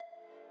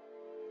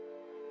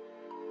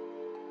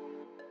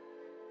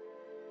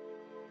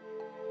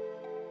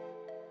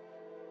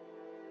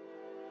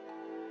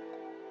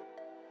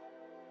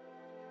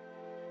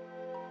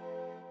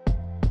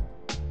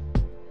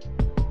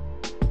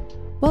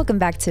Welcome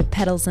back to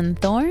Petals and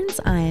Thorns.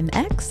 I'm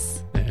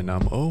X. And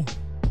I'm O.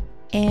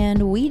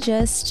 And we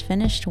just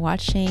finished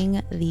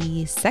watching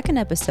the second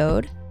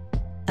episode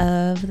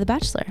of The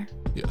Bachelor.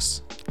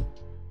 Yes.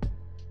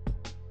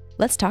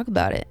 Let's talk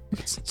about it.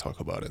 Let's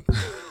talk about it.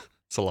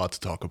 It's a lot to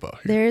talk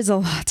about here. There is a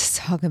lot to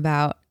talk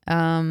about.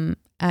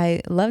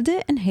 I loved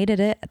it and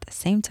hated it at the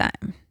same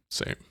time.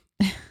 Same.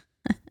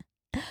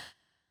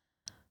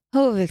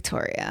 Oh,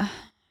 Victoria.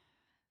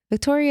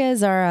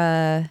 Victoria's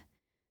are,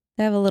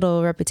 they have a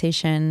little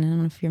reputation. I don't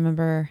know if you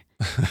remember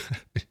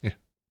Yeah.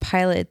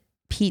 Pilot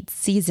Pete's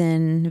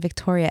season,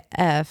 Victoria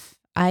F.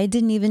 I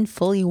didn't even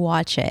fully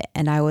watch it,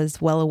 and I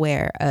was well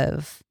aware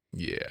of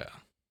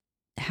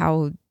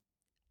how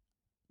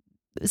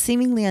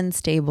seemingly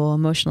unstable,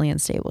 emotionally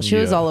unstable. She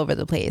was all over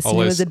the place. And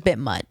it was a bit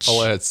much.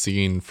 All I had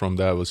seen from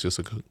that was just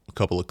a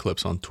couple of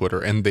clips on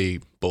Twitter, and they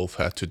both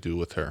had to do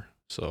with her.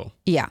 So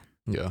yeah.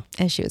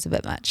 And she was a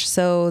bit much.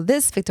 So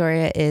this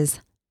Victoria is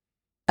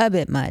a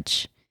bit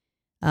much.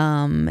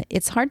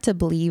 It's hard to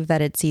believe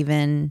that it's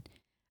even,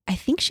 I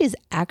think she's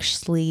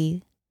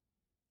actually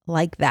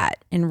like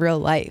that in real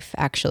life,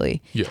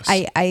 actually. Yes.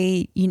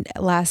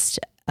 Last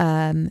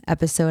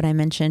episode I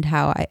mentioned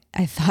how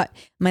I thought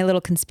my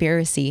little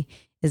conspiracy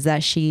is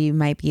that she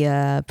might be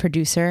a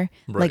producer,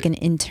 like an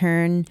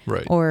intern,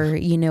 or,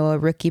 a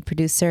rookie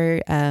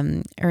producer,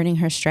 earning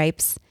her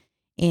stripes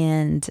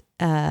and,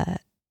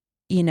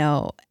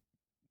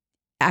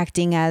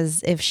 acting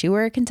as if she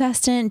were a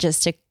contestant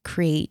just to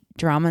create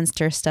drama and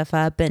stir stuff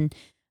up. And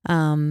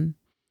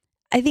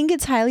I think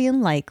it's highly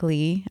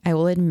unlikely, I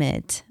will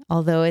admit,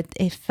 although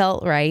it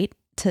felt right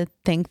to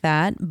think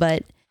that,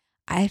 but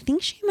I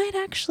think she might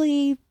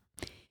actually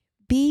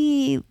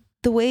be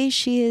the way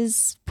she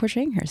is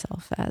portraying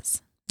herself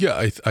as.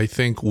 Yeah, I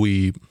think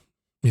we,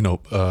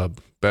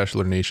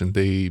 Bachelor Nation,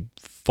 they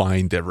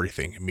find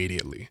everything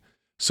immediately.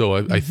 So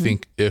I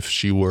think if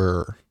she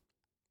were,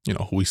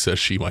 who we said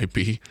she might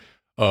be,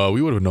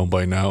 we would have known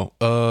by now.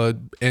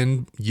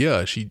 And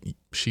yeah, she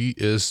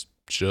is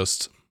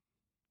just,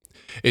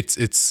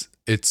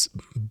 it's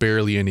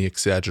barely any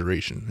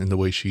exaggeration in the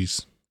way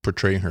she's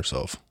portraying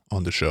herself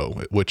on the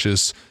show, which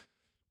is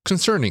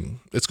concerning.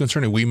 It's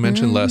concerning. We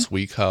mentioned last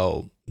week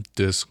how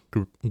this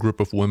group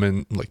of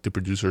women, like the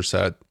producers,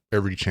 had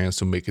every chance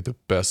to make it the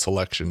best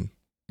selection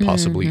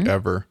possibly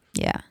ever.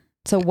 Yeah.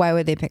 So why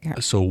would they pick her?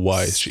 So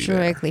why is she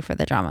strictly for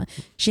the drama?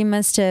 She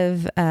must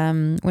have,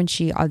 when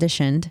she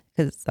auditioned,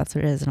 because that's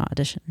what it is, an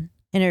audition,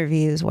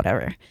 interviews,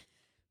 whatever,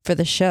 for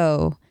the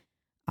show.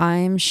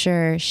 I'm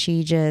sure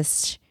she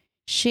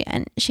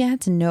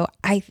had to know.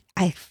 I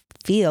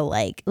feel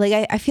like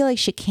I feel like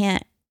she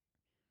can't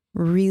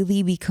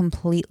really be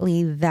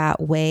completely that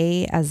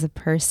way as a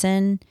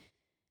person.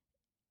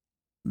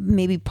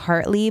 Maybe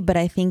partly, but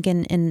I think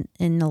in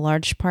a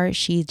large part,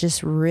 she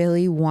just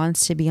really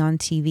wants to be on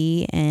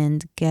TV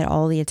and get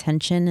all the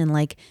attention. And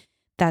like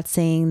that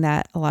saying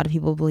that a lot of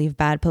people believe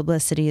bad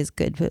publicity is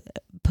good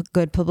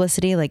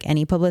publicity, like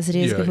any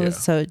publicity is good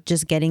publicity. So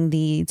just getting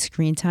the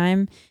screen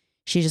time,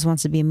 she just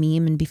wants to be a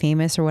meme and be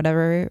famous or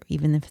whatever,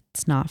 even if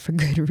it's not for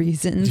good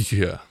reasons.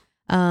 Yeah.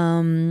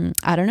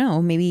 I don't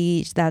know.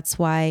 Maybe that's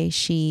why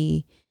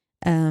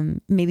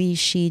maybe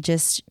she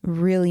just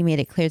really made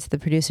it clear to the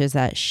producers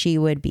that she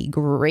would be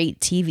great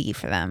TV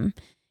for them.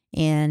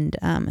 And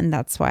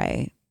that's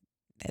why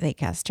they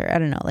cast her. I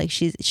don't know. Like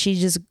she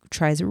just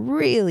tries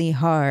really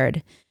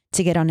hard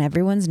to get on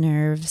everyone's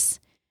nerves.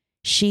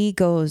 She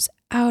goes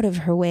out of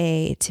her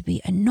way to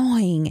be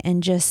annoying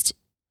and just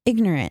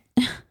ignorant.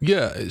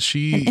 Yeah.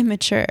 and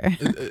immature.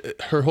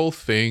 Her whole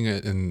thing,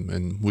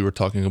 and we were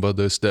talking about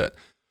this, that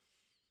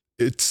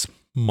it's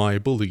my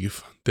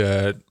belief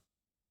that,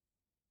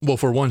 well,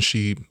 for one,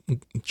 she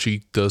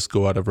does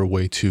go out of her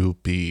way to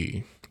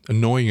be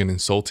annoying and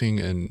insulting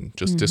and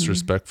just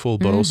disrespectful,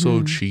 but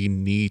also she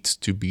needs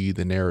to be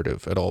the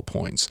narrative at all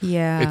points.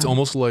 Yeah. It's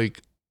almost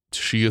like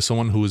she is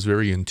someone who is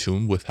very in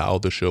tune with how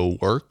the show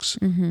works.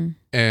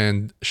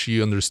 And she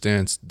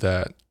understands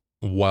that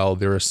while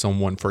there is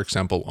someone, for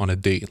example, on a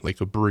date, like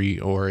a Brie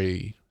or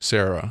a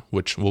Sarah,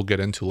 which we'll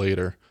get into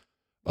later,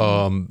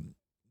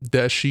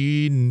 that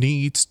she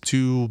needs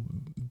to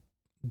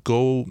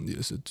go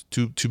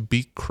to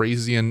be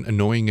crazy and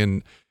annoying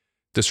and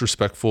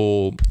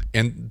disrespectful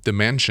in the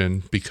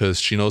mansion, because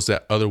she knows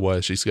that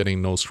otherwise she's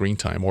getting no screen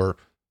time, or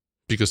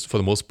because for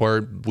the most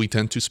part we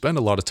tend to spend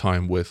a lot of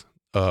time with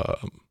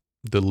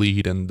the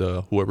lead and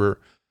whoever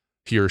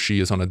he or she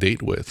is on a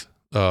date with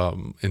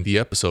in the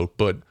episode,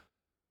 but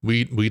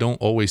we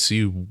don't always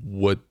see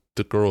what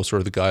the girls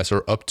or the guys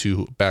are up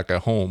to back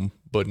at home.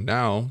 But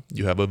now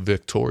you have a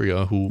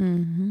Victoria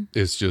who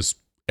is just,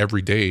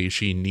 every day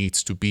she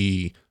needs to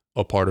be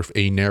a part of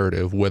a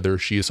narrative, whether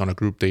she is on a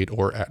group date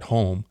or at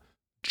home,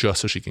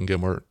 just so she can get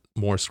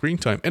more screen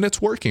time. And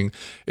it's working.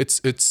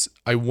 It's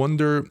I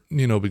wonder,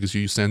 because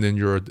you send in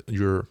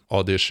your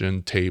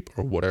audition tape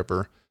or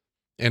whatever,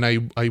 and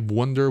I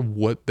wonder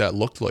what that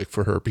looked like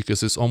for her,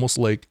 because it's almost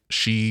like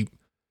she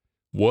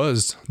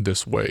was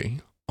this way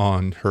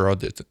on her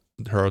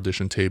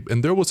audition tape,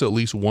 and there was at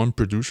least one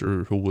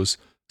producer who was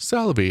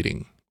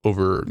salivating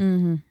over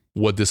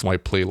what this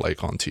might play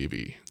like on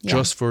TV,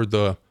 just for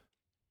the,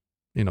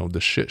 the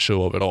shit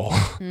show of it all.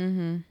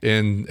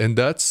 And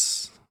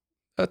that's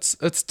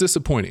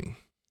disappointing.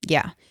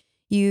 Yeah.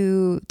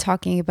 You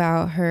talking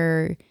about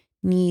her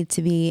need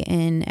to be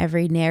in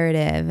every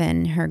narrative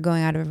and her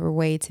going out of her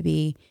way to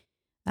be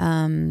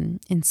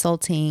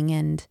insulting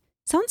and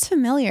sounds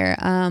familiar.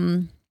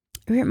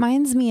 It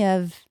reminds me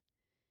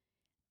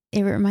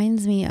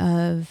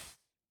of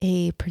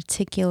a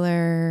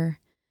particular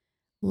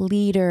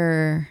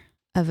leader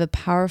of a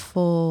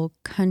powerful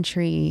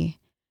country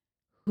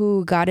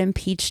who got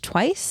impeached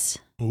twice.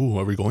 Ooh,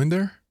 are we going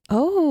there?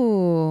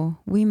 Oh,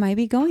 we might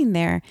be going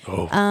there.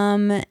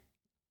 Oh.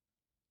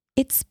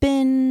 It's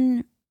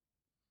been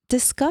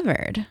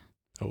discovered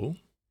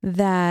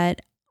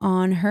that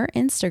on her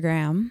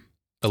Instagram,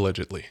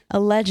 allegedly,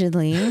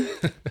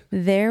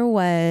 there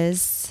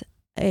was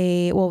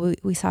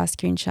we saw a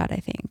screenshot, I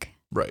think.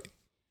 Right.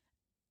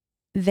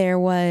 There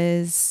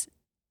was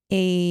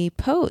a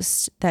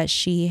post that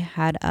she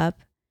had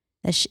up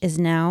that is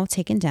now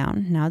taken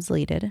down, now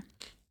deleted,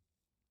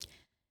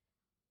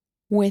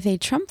 with a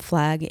Trump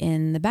flag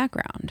in the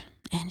background.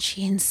 And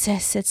she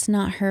insists it's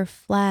not her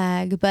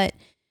flag, but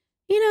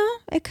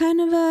it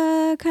kind of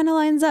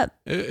lines up.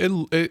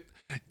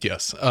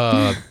 Yes.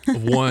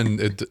 One,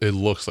 it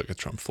looks like a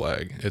Trump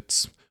flag.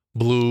 It's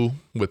blue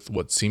with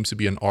what seems to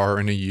be an R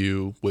and a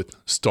U with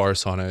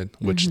stars on it,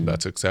 which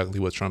that's exactly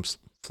what Trump's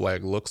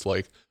flag looks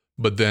like.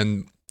 But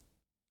then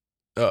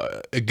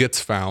it gets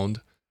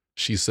found.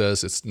 She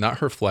says it's not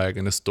her flag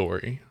in a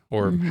story,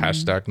 or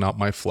hashtag not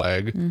my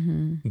flag,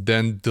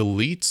 then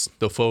deletes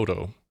the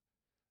photo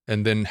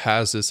and then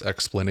has this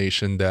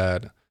explanation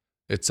that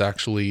it's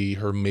actually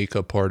her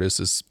makeup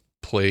artist's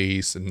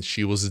place and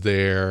she was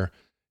there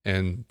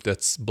and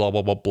that's blah,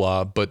 blah, blah,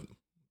 blah. But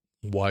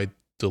why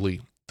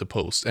delete the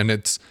post? And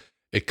it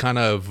kind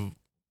of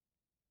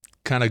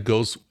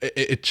goes,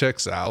 it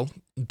checks out,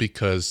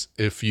 because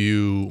if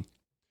you've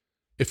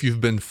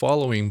been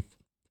following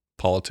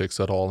politics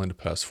at all in the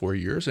past 4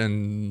 years,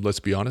 and let's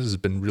be honest, it's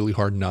been really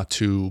hard not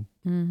to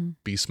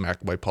be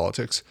smacked by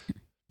politics,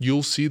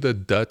 you'll see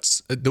that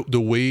that's the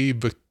way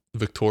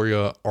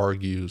Victoria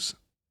argues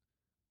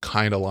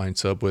kind of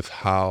lines up with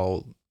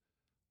how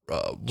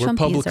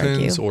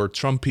Republicans or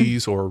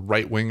Trumpies or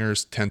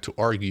right-wingers tend to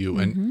argue.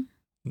 And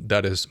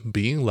that is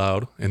being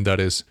loud, and that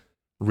is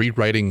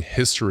rewriting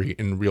history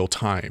in real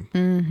time.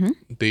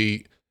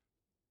 They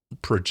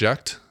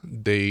project,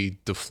 they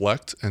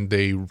deflect, and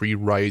they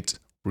rewrite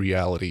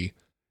reality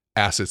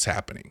as it's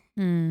happening.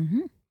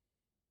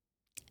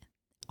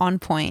 On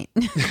point.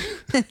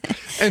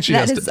 And she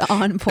is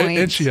on point.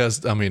 And she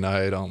has, I mean,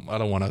 I don't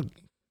want to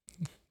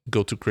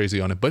go too crazy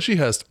on it, but she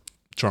has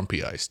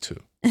Trumpy eyes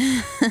too.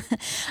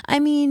 I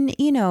mean,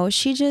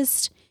 she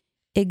just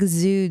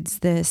exudes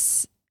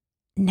this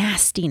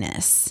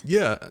nastiness.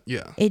 Yeah.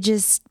 It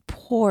just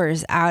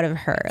pours out of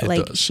her.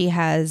 It does. She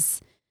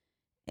has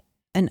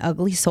an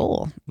ugly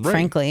soul,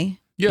 frankly.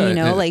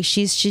 Yeah,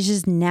 she's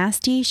just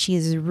nasty.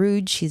 She's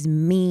rude. She's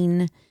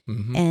mean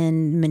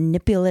and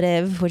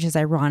manipulative, which is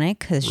ironic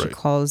because she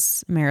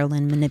calls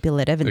Marilyn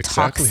manipulative and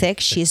toxic.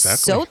 She's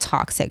so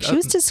toxic. She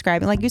was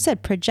describing, like you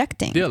said,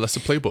 projecting. Yeah, that's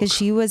the playbook. Because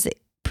she was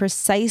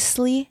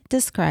precisely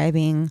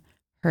describing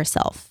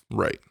herself.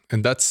 Right.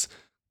 And that's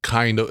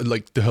kind of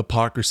like the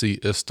hypocrisy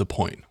is the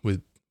point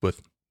with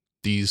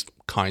these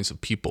kinds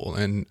of people.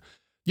 And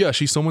yeah,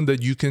 she's someone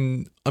that you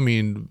can, I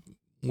mean,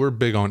 we're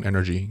big on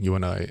energy, you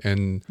and I,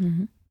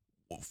 and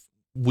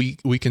we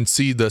can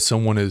see that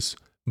someone is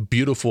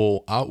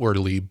beautiful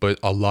outwardly, but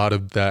a lot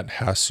of that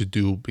has to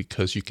do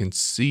because you can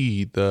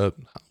see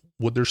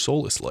what their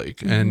soul is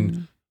like.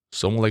 And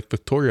someone like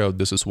Victoria,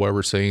 this is why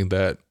we're saying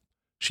that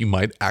she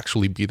might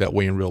actually be that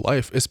way in real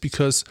life. It's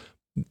because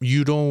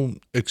you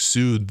don't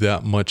exude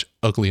that much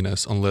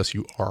ugliness unless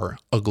you are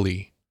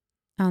ugly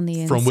on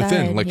the inside, from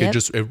within. Like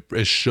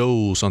it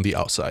shows on the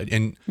outside.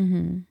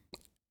 And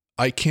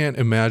I can't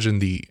imagine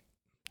the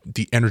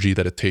energy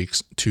that it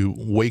takes to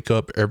wake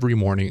up every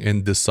morning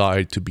and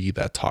decide to be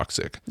that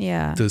toxic.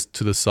 Yeah.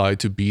 To decide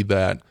to be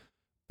that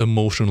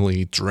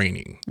emotionally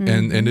draining.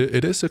 And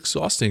it is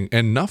exhausting.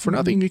 And not for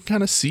nothing, you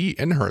kind of see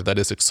in her that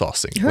it's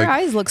exhausting. Her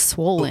eyes look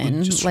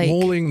swollen.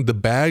 Swollen. The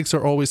bags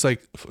are always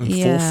like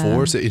in full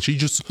force. And she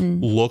just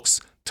looks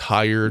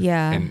tired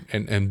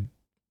and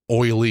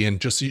oily,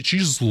 and she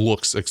just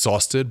looks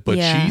exhausted, but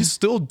she's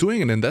still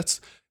doing it. And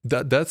that's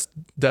that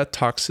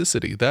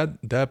toxicity,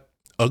 that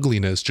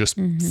ugliness just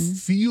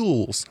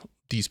fuels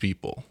these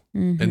people.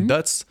 And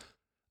that's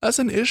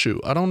an issue.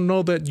 I don't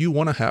know that you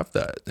want to have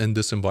that in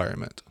this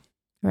environment.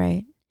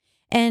 Right.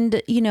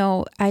 And,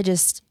 I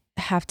just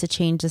have to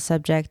change the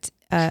subject.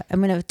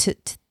 I'm going to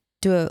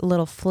do a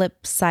little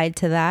flip side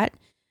to that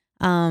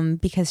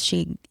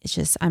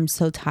because I'm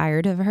so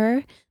tired of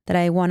her that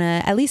I want to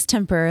at least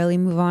temporarily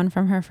move on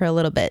from her for a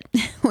little bit.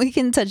 We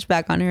can touch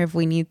back on her if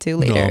we need to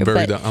later.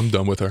 No, I'm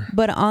done with her.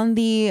 But on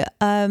the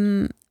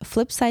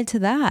flip side to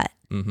that,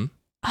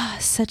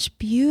 such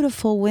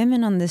beautiful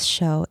women on this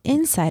show,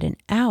 inside and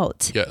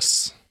out.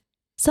 Yes.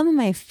 some of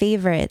my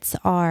favorites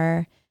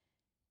are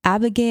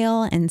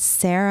Abigail and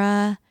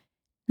Sarah.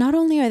 Not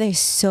only are they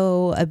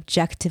so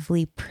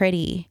objectively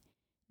pretty,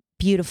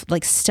 beautiful,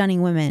 like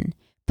stunning women,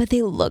 but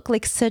they look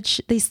like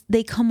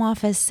they come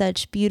off as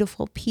such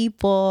beautiful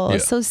people,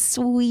 so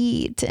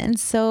sweet and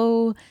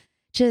so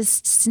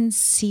just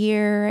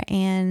sincere.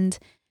 And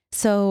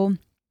so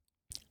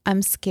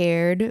I'm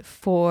scared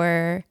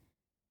for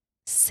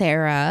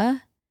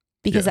Sarah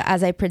because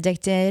as I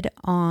predicted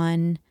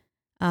on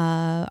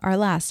our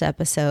last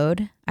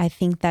episode, I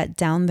think that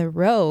down the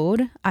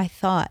road, I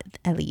thought,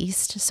 at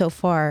least so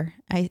far,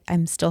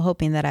 I'm still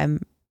hoping that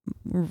I'm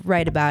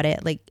right about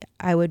it. Like,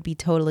 I would be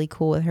totally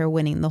cool with her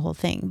winning the whole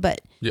thing.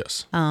 But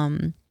yes,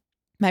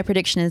 my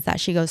prediction is that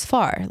she goes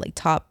far, like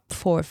top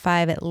 4 or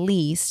 5 at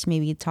least,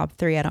 maybe top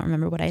 3. I don't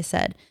remember what I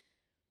said.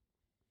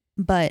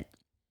 But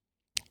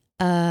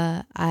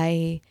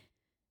I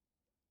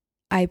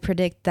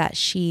predict that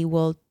she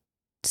will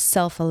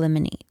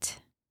self-eliminate.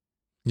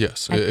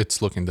 Yes,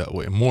 it's looking that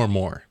way more and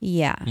more.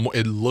 Yeah.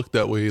 It looked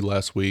that way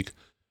last week.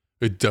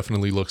 It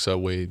definitely looks that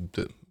way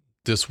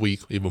this week,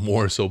 even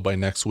more so by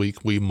next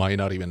week. We might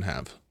not even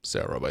have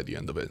Sarah by the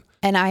end of it.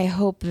 And I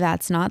hope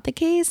that's not the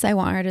case. I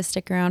want her to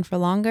stick around for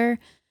longer.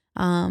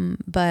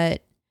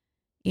 But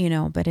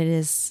it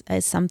is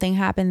something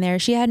happened there.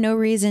 She had no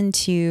reason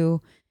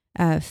to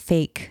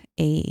fake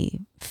a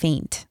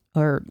faint.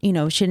 Or, I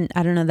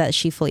don't know that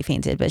she fully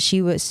fainted, but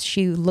she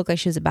looked like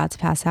she was about to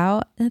pass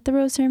out at the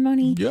rose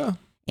ceremony. Yeah.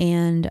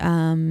 And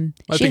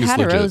she had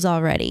a rose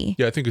already.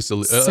 Yeah, I think it's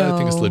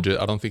legit.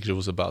 I don't think she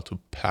was about to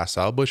pass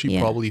out, but she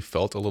probably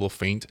felt a little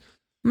faint.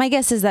 My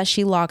guess is that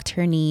she locked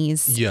her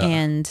knees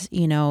and,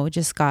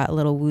 just got a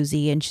little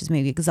woozy and she's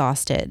maybe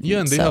exhausted. Yeah,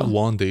 and they have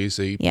long days.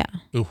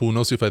 Who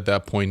knows if at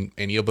that point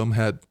any of them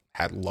had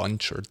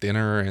lunch or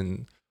dinner,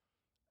 and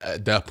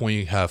at that point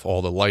you have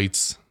all the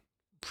lights.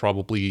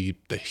 Probably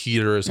the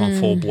heater is on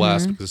full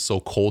blast because it's so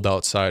cold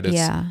outside.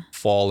 It's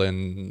fall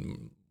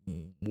in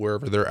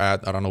wherever they're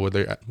at. I don't know where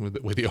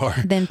they are.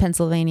 Then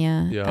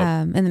Pennsylvania,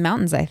 in the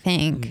mountains, I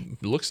think.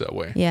 It looks that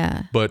way.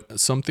 Yeah. But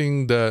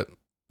something that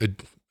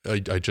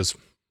I just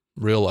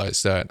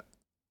realized that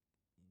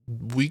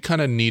we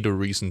kind of need a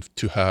reason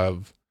to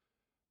have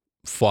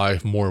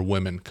 5 more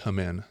women come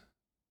in.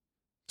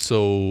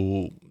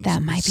 So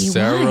that might be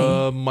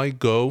Sarah might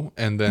go,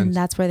 and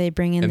that's where they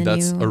bring in, and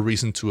that's a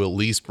reason to at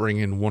least bring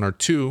in 1 or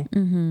 2.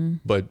 Mm-hmm.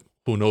 But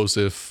who knows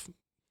if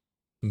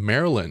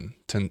Marilyn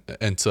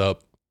ends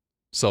up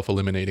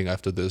self-eliminating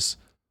after this?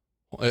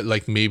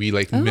 Like maybe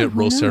mid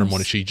rose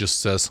ceremony, she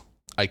just says,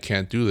 "I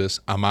can't do this.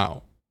 I'm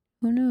out."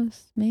 Who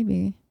knows?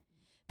 Maybe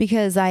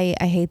because I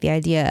hate the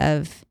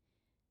idea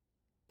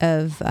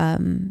of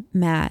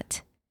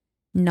Matt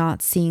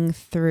not seeing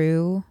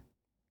through.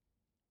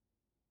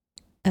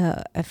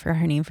 I forgot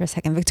her name for a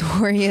second.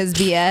 Victoria's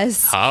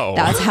BS. How?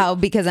 That's how,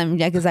 because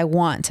I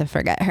want to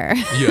forget her.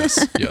 Yes.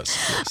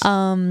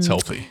 It's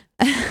healthy.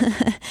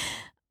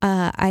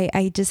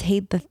 I just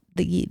hate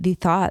the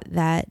thought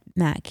that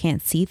Matt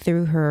can't see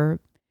through her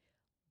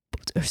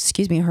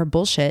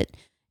bullshit,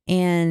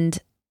 and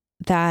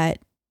that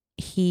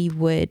he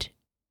would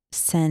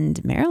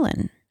send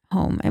Marilyn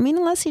home. I mean,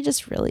 unless he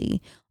just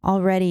really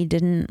already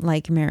didn't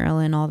like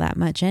Marilyn all that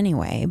much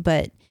anyway,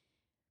 but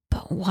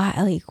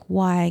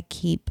why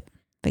keep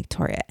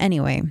Victoria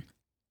anyway?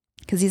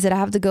 Because he said, I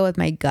have to go with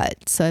my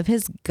gut. So if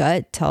his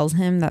gut tells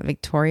him that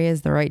Victoria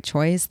is the right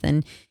choice,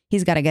 then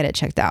he's got to get it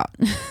checked out.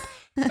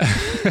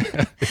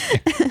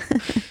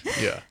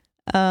 Yeah.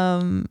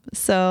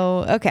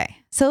 So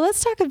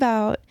let's talk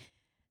about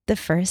the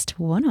first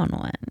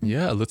one-on-one.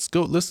 Yeah, let's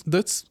go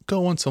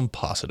on some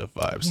positive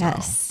vibes now.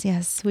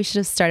 Yes. We should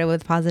have started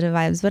with positive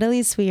vibes, but at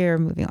least we are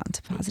moving on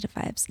to positive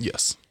vibes.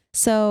 Yes.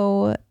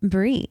 So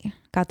Brie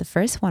got the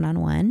first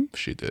one-on-one.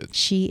 She did.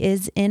 She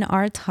is in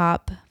our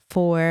top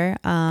 4.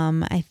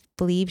 I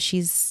believe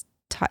is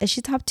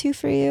she top 2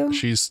 for you?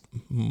 She's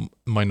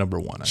my number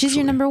 1. Actually. She's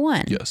your number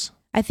 1. Yes.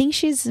 I think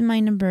she's my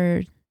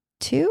number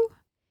 2.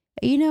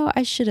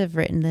 I should have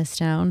written this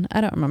down.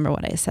 I don't remember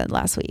what I said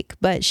last week,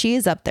 but she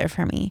is up there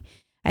for me.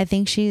 I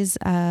think she's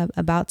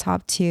about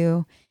top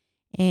 2,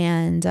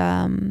 and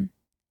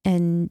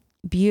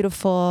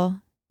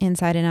beautiful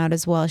inside and out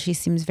as well. She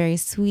seems very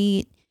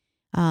sweet.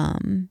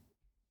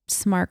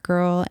 Smart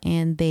girl,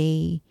 and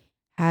they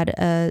had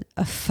a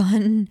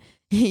fun,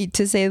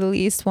 to say the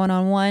least,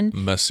 one-on-one.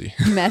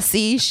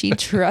 Messy. She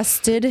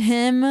trusted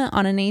him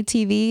on an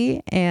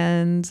ATV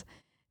and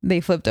they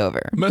flipped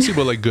over. Messy,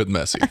 but like good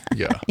messy.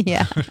 Yeah.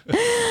 Yeah.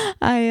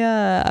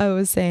 I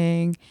was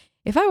saying,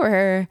 if I were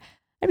her,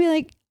 I'd be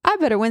like, I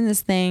better win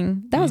this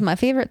thing. That was my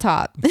favorite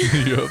top.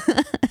 Yep.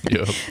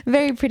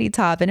 Very pretty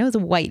top, and it was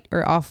white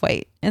or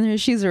off-white, and her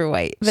shoes were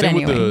white. But same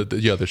anyway. with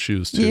the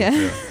shoes too.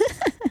 Yeah.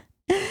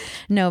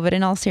 No, but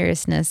in all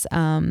seriousness,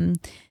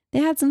 they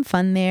had some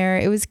fun there.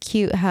 It was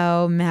cute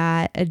how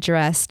Matt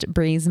addressed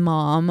Bree's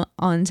mom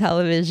on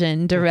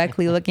television,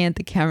 directly looking at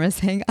the camera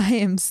saying, I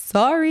am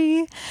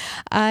sorry.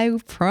 I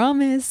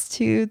promise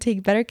to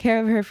take better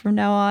care of her from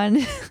now on.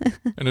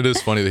 And it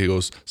is funny that he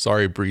goes,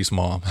 sorry, Bree's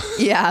mom.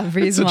 Yeah,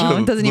 Bree's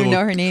mom doesn't even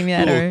know her name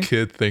yet. Little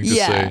kid thing to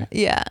say.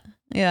 Yeah.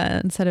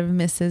 Instead of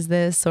Mrs.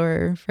 this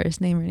or first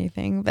name or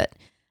anything. But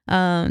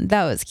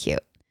that was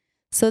cute.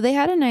 So they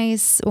had a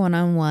nice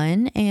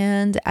one-on-one,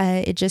 and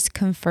it just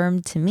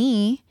confirmed to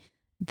me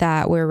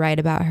that we're right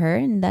about her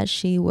and that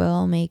she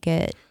will make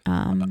it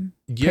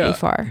pretty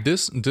far.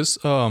 This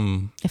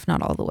if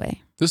not all the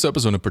way. This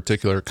episode in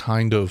particular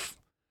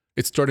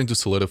it's starting to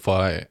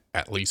solidify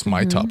at least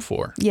my top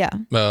 4. Yeah.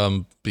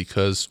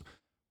 Because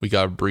we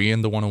got Bree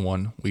in the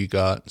 101, we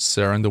got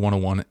Sarah in the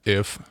 101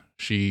 if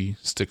she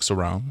sticks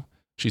around.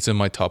 She's in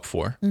my top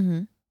 4.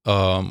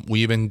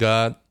 We even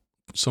got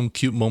some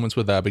cute moments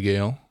with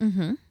Abigail.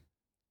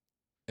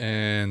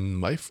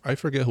 And I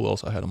forget who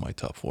else I had in my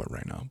top 4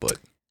 right now, but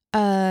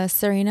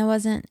Serena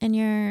wasn't in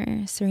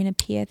your Serena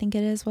P, I think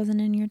it is,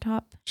 wasn't in your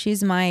top.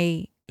 She's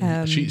my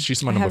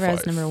she's my number 5.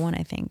 As number 1,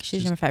 I think.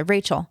 She's number 5.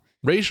 Rachel.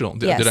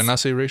 Yes. Did I not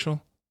say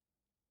Rachel?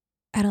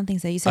 I don't think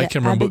so. You said I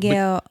can't remember,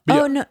 Abigail.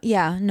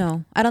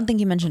 No. I don't think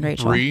you mentioned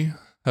Rachel. Bree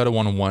had a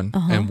 1-on-1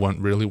 and went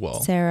really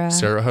well.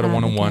 Sarah had a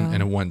 1-on-1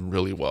 and it went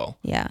really well.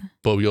 Yeah.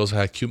 But we also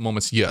had cute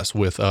moments, yes,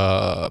 with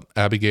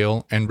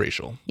Abigail and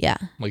Rachel. Yeah.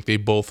 Like they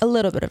both. A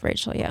little bit of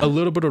Rachel, yeah. A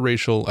little bit of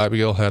Rachel.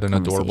 Abigail had an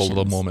adorable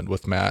little moment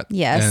with Matt.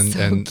 Yes,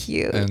 so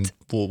cute. And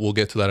we'll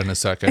get to that in a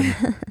second.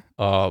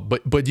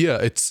 But yeah,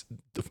 it's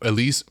at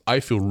least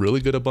I feel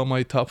really good about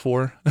my top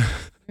 4.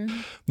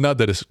 Not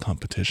that it's a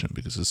competition,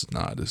 because this is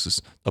not. This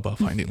is about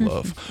finding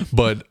love.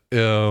 But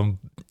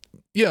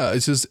yeah,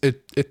 it's just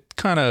it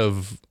kind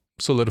of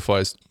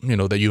solidifies,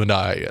 that you and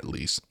I at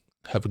least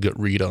have a good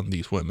read on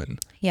these women.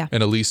 Yeah.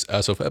 And at least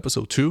as of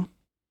episode 2,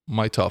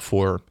 my top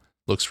 4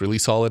 looks really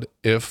solid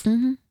if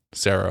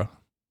Sarah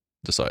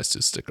decides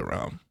to stick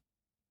around,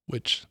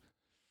 which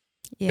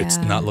it's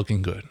not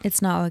looking good.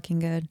 It's not looking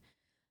good.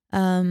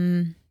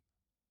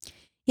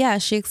 Yeah,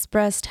 she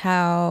expressed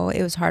how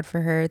it was hard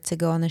for her to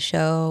go on the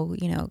show,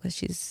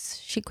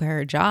 because she quit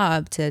her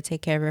job to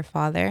take care of her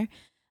father.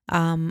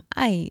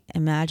 I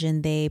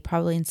imagine they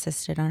probably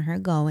insisted on her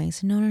going.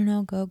 So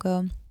no,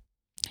 go.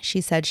 She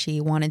said she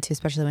wanted to,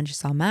 especially when she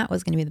saw Matt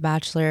was going to be the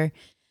Bachelor.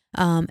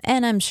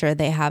 And I'm sure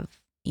they have,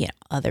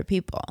 other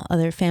people,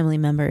 other family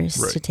members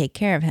to take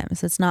care of him.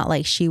 So it's not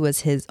like she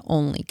was his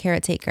only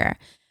caretaker.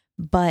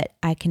 But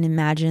I can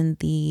imagine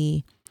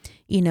she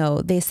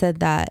said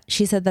that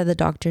the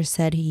doctor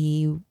said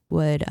he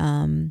would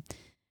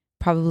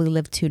probably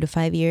live 2 to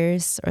 5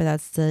 years, or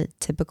that's the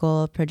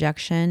typical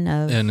projection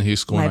of and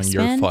he's going lifespan.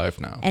 On year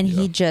 5 now. And I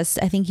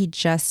think he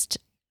just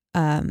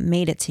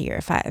made it to year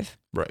 5.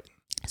 Right.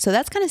 So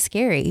that's kind of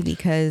scary,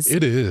 because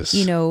it is,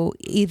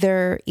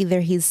 either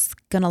he's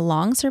going to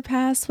long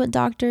surpass what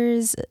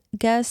doctors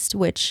guessed,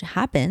 which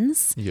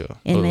happens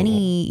in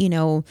many,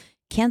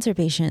 cancer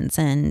patients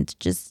and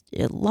just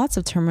lots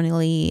of terminal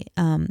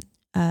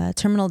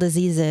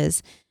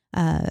diseases.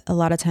 A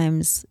lot of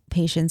times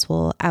patients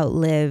will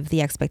outlive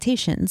the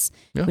expectations,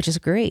 which is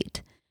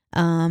great.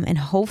 And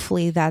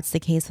hopefully that's the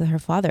case with her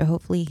father.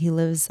 Hopefully he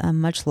lives a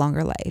much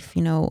longer life,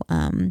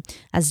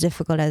 as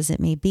difficult as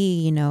it may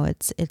be,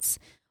 it's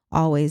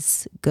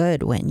always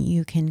good when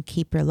you can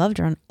keep your loved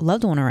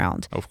one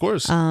around. Of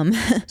course.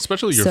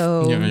 Especially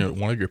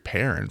one of your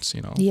parents,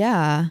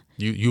 Yeah.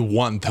 You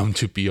want them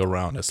to be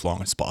around as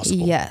long as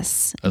possible.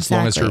 Yes. As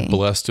long as you're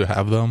blessed to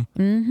have them,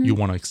 you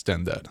want to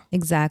extend that.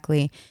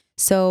 Exactly.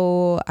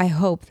 So I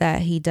hope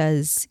that he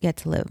does get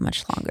to live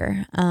much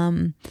longer.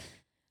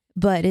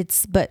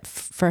 But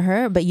for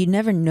her, you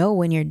never know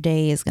when your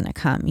day is going to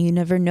come. You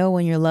never know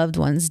when your loved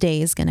one's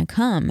day is going to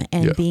come.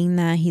 And being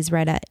that he's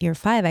right at year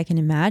 5, I can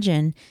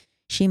imagine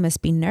she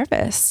must be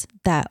nervous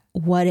that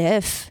what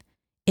if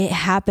it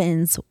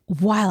happens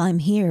while I'm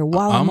here,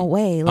 while I'm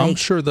away? I'm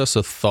sure that's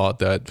a thought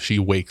that she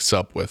wakes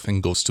up with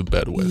and goes to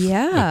bed with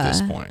at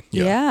this point.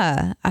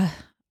 Yeah.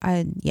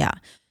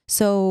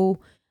 So,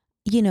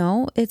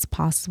 it's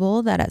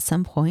possible that at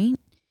some point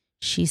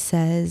she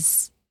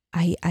says,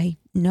 I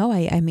know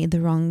I made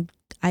the wrong,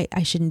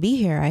 I shouldn't be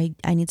here.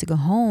 I need to go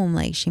home.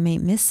 Like, she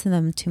might miss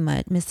them too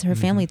much, miss her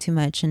family too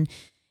much,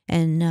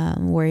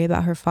 and worry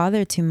about her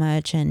father too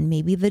much. And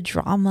maybe the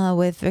drama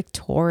with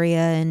Victoria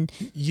and,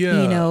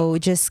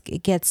 just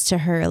gets to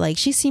her. Like,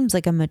 she seems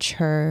like a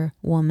mature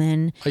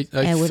woman.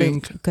 I with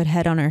think a good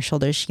head on her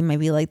shoulders. She might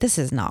be like, this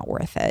is not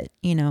worth it,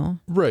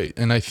 Right.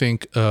 And I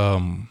think,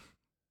 I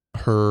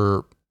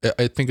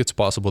think it's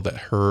possible that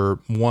her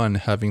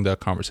having that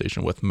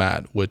conversation with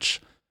Matt,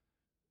 which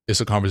is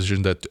a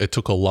conversation that it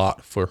took a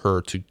lot for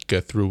her to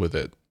get through with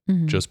it,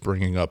 just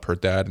bringing up her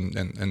dad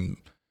and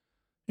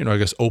I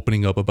guess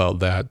opening up about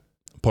that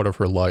part of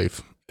her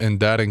life, and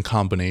that in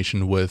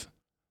combination with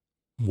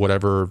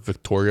whatever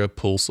Victoria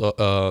pulls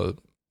the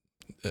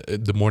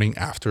morning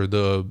after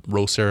the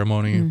rose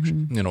ceremony,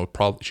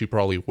 she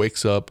probably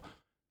wakes up,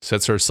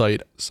 sets her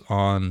sights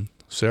on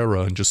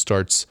Sarah, and just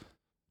starts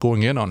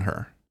going in on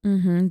her.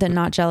 The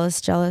not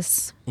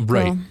jealous.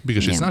 Right. Well,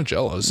 because she's not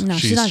jealous. No,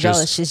 she's not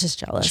jealous. She's just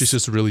jealous. She's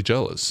just really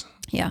jealous.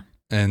 Yeah.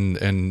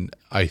 And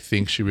I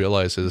think she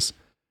realizes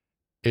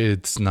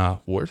it's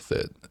not worth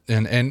it.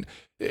 And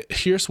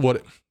here's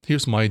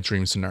my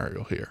dream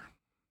scenario here.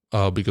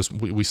 Because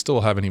we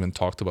still haven't even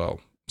talked about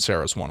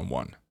Sarah's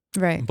one-on-one.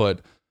 Right. But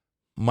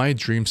my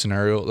dream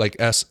scenario, like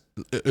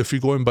if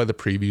you're going by the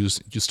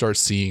previews, you start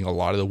seeing a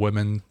lot of the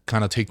women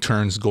kind of take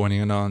turns going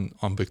in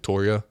on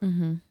Victoria.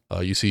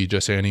 You see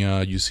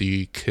Jessenia, you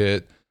see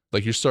Kit,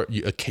 like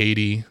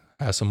Katie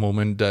has a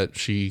moment that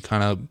she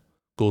kind of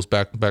goes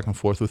back and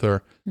forth with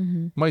her.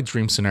 My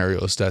dream scenario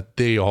is that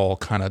they all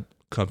kind of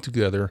come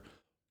together,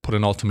 put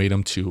an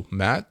ultimatum to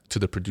Matt, to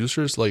the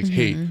producers, like,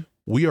 hey,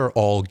 we are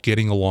all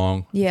getting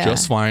along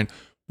just fine.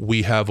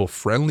 We have a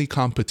friendly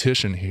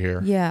competition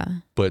here. Yeah.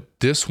 But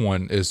this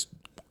one is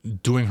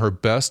doing her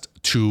best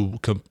to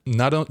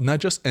not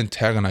just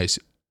antagonize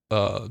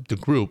the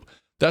group.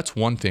 That's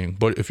one thing.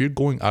 But if you're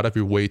going out of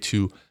your way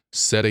to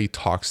set a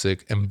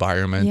toxic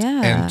environment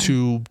and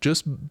to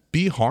just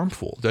be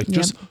harmful, like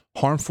just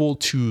harmful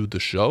to the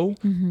show,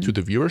 to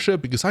the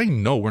viewership, because I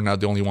know we're not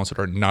the only ones that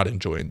are not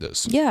enjoying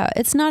this. Yeah,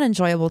 it's not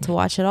enjoyable to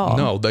watch at all.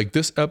 No, like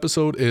this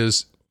episode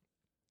is,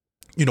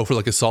 for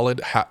like a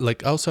solid,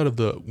 like outside of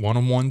the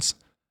one-on-ones,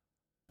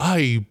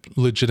 I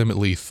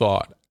legitimately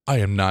thought I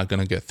am not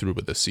going to get through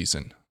with this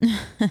season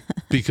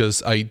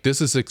because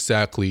this is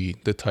exactly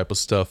the type of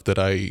stuff that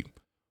I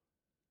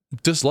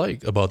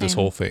dislike about this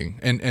whole thing.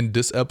 And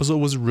this episode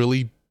was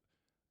really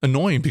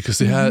annoying because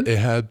it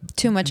had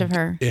too much of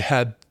her. It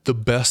had the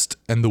best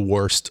and the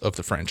worst of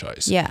the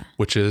franchise. Yeah.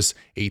 Which is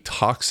a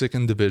toxic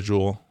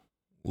individual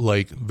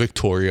like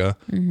Victoria,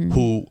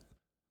 who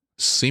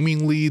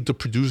seemingly the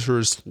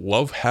producers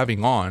love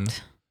having on,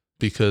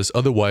 because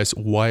otherwise,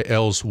 why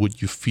else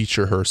would you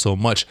feature her so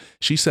much?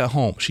 She's at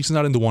home. She's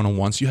not in the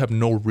one-on-ones. You have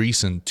no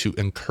reason to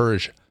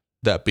encourage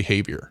that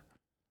behavior.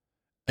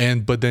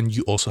 But then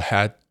you also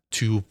had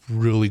two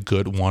really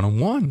good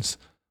one-on-ones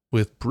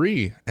with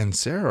Brie and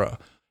Sarah.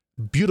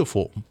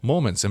 Beautiful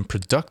moments and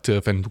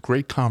productive and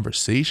great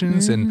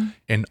conversations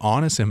and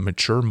honest and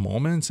mature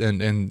moments.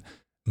 And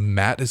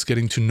Matt is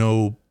getting to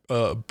know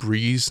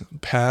Brie's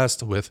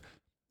past with,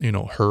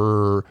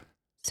 her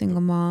single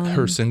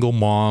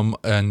mom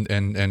and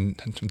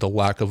the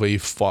lack of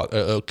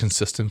a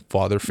consistent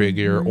father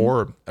figure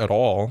or at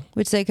all,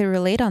 which they could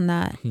relate on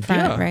that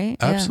front, right?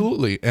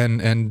 Absolutely.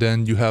 And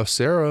then you have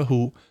Sarah,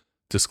 who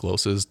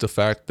discloses the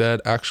fact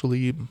that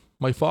actually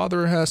my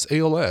father has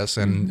ALS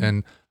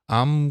and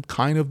I'm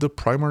kind of the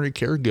primary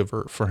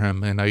caregiver for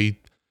him. And I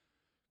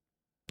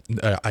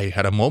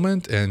had a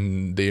moment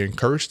and they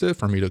encouraged it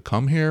for me to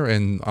come here,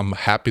 and I'm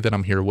happy that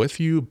I'm here with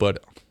you,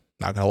 but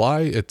not gonna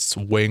lie, it's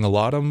weighing a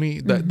lot on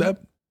me.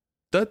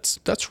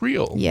 That's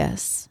real.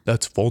 Yes.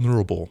 That's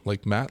vulnerable.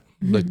 Like Matt,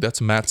 like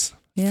that's Matt's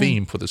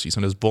theme for the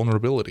season is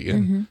vulnerability.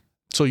 And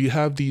so you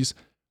have these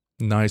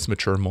nice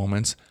mature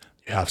moments.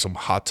 You have some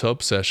hot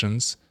tub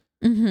sessions.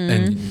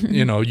 And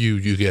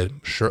you get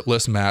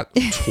shirtless Matt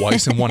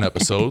twice in one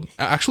episode.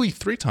 Actually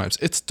 3 times.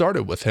 It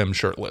started with him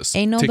shirtless.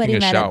 Ain't nobody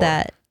mad at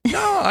that.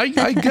 No, I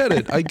get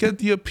it. I get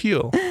the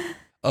appeal.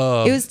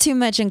 It was too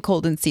much in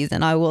Colton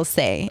season, I will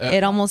say.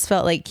 It almost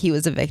felt like he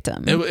was a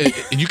victim.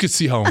 You could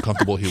see how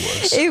uncomfortable he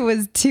was. It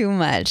was too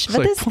much.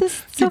 But like,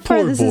 this so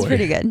far, this is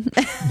pretty good.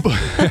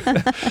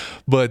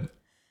 but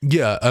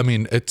yeah, I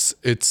mean,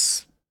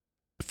 it's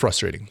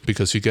frustrating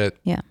because you get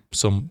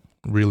some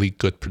really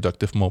good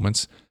productive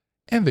moments,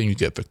 and then you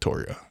get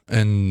Victoria.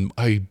 And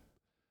I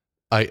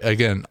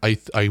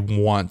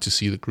want to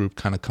see the group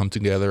kind of come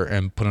together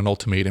and put an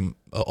ultimatum,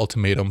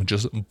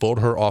 just vote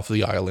her off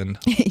the island.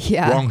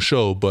 Wrong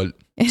show, but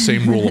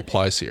same rule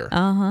applies here.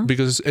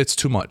 Because it's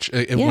too much.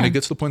 And when it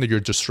gets to the point that you're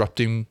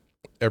disrupting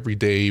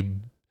everyday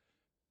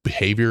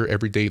behavior,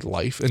 everyday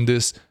life in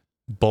this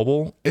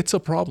bubble, it's a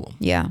problem.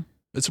 Yeah.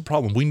 It's a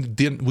problem. We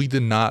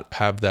did not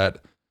have that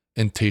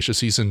in Tayshia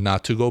season,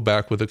 not to go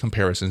back with the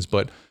comparisons,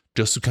 but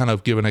just to kind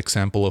of give an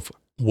example of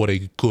what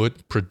a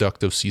good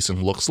productive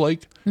season looks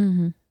like.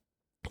 The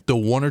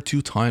 1 or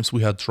 2 times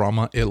we had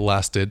drama, it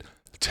lasted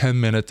 10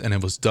 minutes and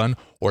it was done,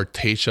 or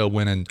Tayshia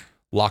went and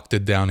locked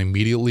it down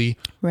immediately,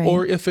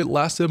 or if it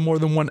lasted more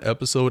than 1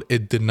 episode,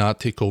 it did not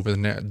take over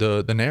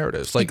the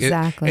narratives. Like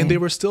exactly. And they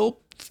were still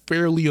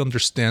fairly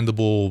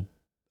understandable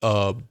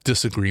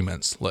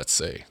disagreements, let's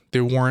say.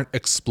 They weren't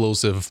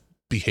explosive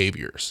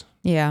behaviors.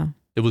 Yeah.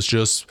 It was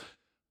just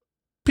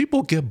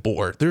people get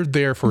bored. They're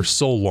there for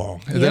so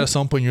long. And then at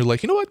some point you're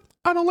like, you know what?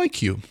 I don't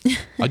like you.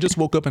 I just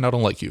woke up and I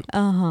don't like you.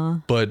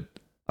 But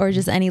or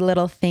just any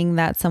little thing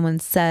that someone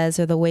says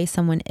or the way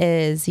someone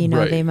is,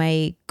 they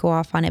might go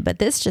off on it.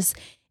 But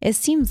it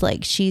seems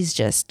like she's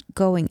just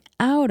going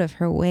out of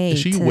her way.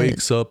 She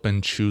wakes up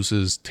and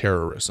chooses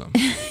terrorism.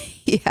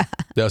 Yeah.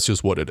 That's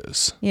just what it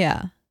is.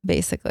 Yeah,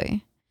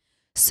 basically.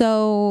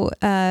 So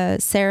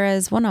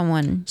Sarah's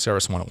one-on-one.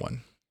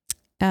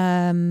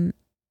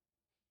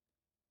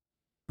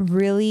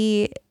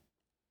 Really,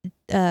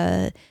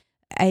 I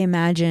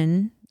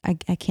imagine, I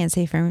can't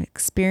say from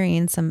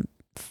experience,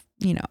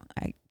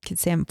 I could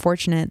say I'm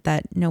fortunate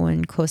that no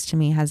one close to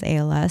me has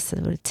ALS.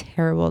 It's a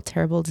terrible,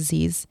 terrible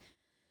disease.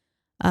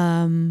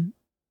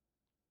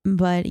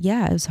 But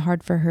yeah, it was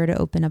hard for her to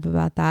open up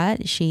about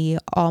that. He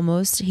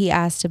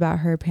asked about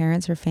her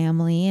parents, her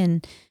family,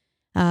 and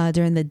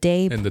during the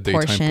day in the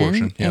daytime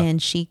portion,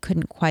 and she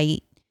couldn't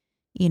quite,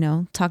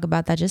 talk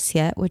about that just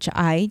yet, which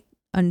I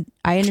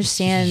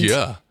understand.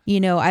 Yeah.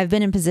 I've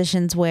been in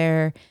positions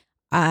where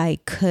I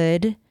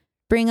could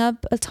bring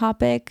up a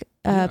topic,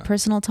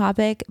 personal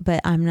topic, but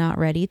I'm not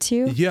ready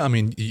to. Yeah, I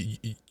mean,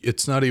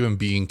 it's not even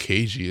being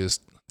cagey. It's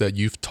that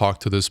you've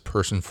talked to this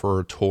person for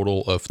a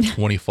total of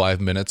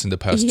 25 minutes in the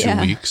past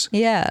 2 weeks.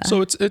 Yeah.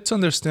 So it's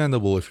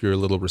understandable if you're a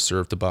little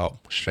reserved about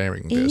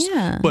sharing this.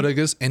 Yeah. But I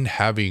guess in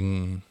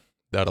having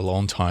that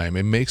alone time,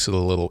 it makes it a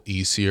little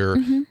easier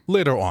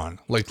later on.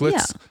 Like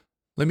let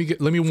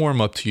me warm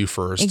up to you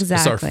first.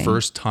 Exactly. It's our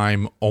first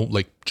time,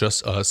 like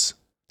just us.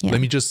 Yeah.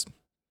 Let me just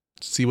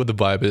see what the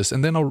vibe is,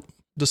 and then I'll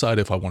decide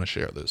if I want to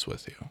share this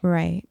with you.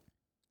 Right.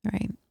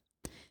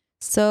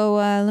 So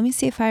let me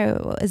see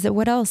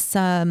what else?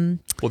 Well,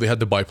 they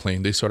had the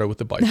biplane. They started with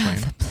the biplane.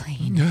 The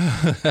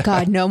plane.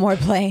 God, no more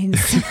planes.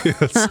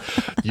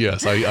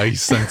 yes. I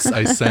sense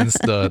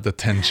the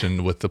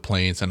tension with the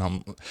planes,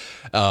 and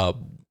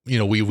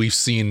we've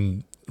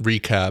seen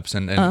recaps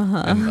and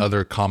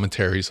other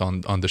commentaries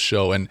on the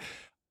show, and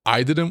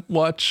I didn't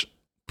watch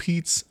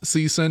Pete's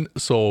season,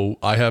 so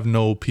I have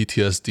no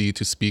PTSD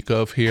to speak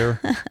of here.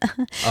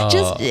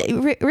 Because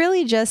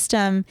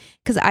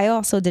I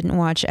also didn't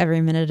watch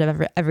every minute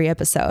of every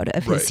episode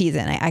of his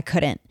season. I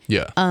couldn't.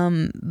 Yeah.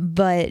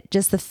 But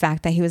just the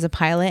fact that he was a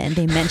pilot and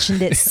they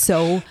mentioned it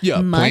so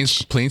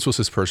much. Planes was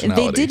his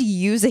personality. They did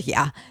use it.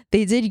 Yeah,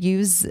 they did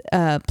use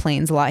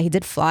planes a lot. He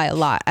did fly a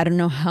lot. I don't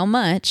know how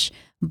much,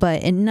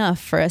 but enough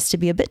for us to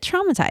be a bit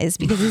traumatized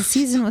because his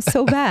season was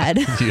so bad.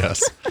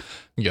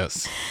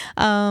 Yes.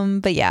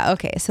 But yeah,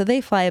 okay. So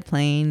they fly a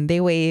plane. They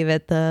wave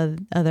at the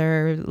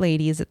other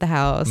ladies at the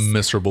house.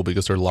 Miserable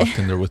because they're locked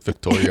in there with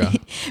Victoria.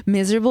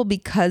 Miserable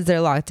because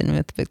they're locked in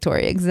with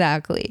Victoria.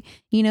 Exactly.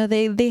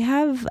 They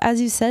have, as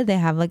you said, they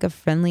have like a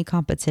friendly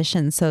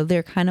competition. So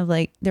they're kind of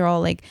like, they're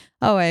all like,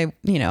 oh, it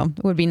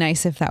would be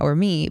nice if that were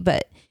me,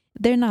 but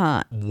they're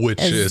not.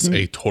 Which is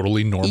a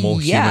totally normal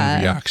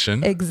human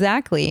reaction.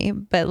 Exactly.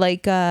 But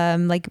like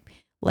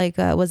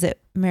was it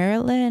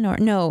Marilyn or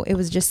no, it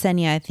was just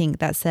Senya, I think,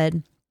 that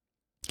said,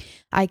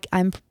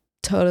 I'm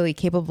totally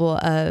capable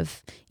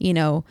of,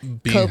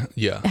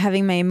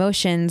 having my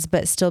emotions,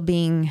 but still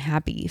being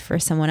happy for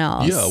someone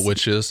else. Yeah,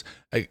 which is,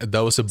 that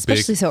was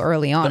especially so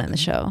early on in the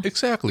show.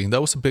 Exactly. That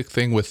was a big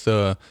thing with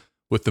the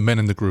men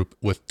in the group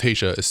with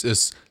Tayshia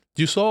is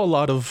you saw a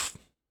lot of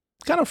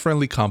kind of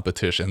friendly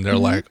competition. They're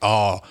like,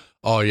 oh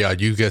yeah,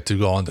 you get to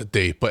go on the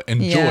date, but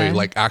enjoy,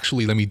 like,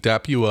 actually, let me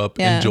dap you up,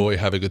 enjoy,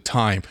 have a good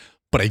time.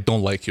 But I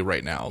don't like you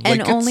right now.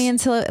 And only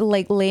until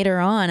like later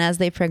on, as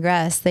they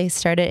progressed, it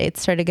started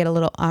to get a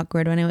little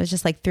awkward when it was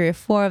just like 3 or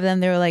 4 of them.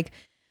 They were like,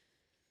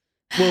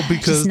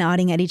 because just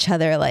nodding at each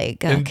other,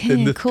 like, okay,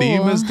 and the cool.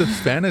 theme is the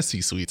fantasy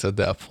suites at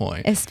that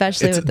point.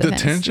 Especially with the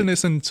tension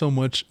isn't so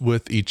much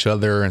with each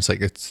other. It's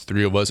like, it's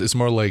 3 of us. It's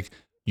more like,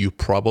 you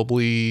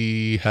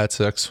probably had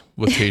sex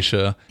with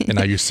Tayshia and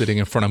now you're sitting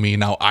in front of me.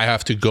 Now I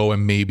have to go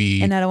and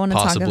maybe, and I don't want to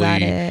talk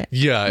about it.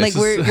 Yeah. Like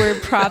we're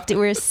propped.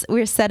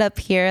 We're set up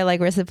here.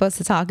 Like we're supposed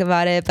to talk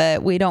about it,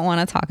 but we don't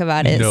want to talk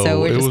about it. No, so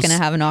we're just going to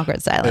have an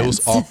awkward silence. It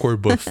was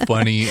awkward, but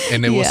funny.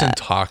 And it wasn't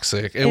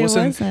toxic. It was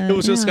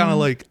just kind of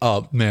like,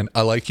 oh man,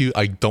 I like you.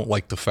 I don't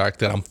like the fact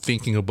that I'm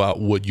thinking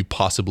about what you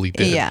possibly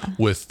did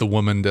with the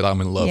woman that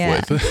I'm in love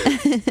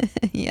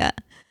with. Yeah.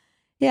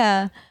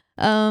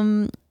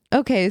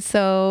 Okay,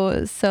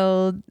 so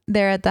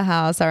they're at the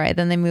house. All right,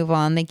 then they move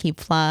on. They keep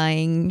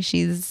flying.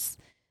 She's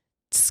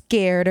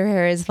scared. Her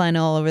hair is flying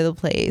all over the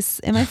place.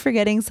 Am I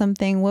forgetting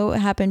something? What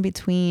happened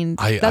between?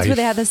 That's where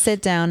they had to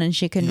sit down and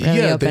she couldn't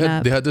really open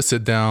up. They had to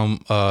sit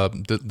down,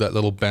 that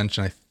little bench.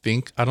 And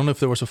I don't know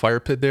if there was a fire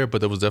pit there, but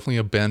there was definitely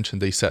a bench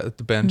and they sat at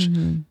the bench.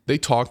 They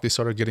talked. They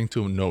started getting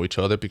to know each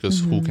other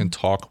because who can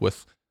talk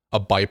with a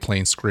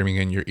biplane screaming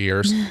in your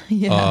ears?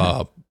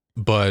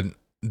 But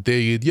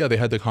they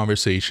had the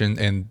conversation,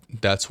 and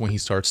that's when he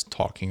starts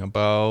talking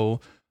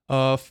about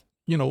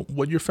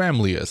what your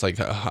family is like.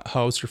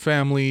 How's your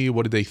family?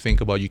 What did they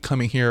think about you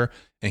coming here?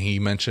 And he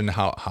mentioned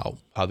how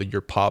did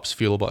your pops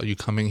feel about you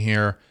coming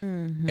here?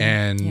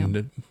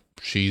 And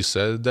she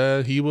said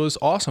that he was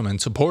awesome and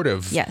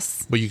supportive.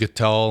 Yes, but you could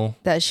tell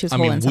that she was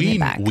holding something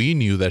back. We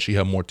knew that she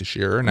had more to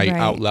share, and I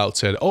out loud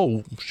said,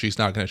 "Oh, she's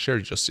not going to share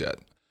just yet."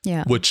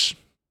 Yeah, which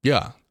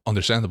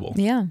understandable.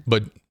 Yeah,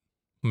 but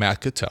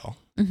Matt could tell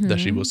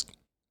that she was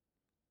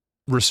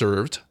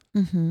reserved.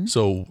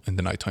 So in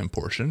the nighttime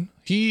portion,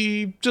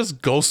 he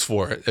just goes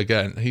for it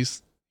again.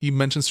 He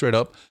mentions straight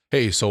up,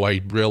 hey, so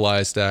I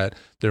realized that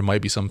there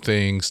might be some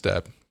things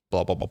that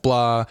blah blah blah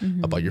blah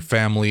about your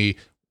family.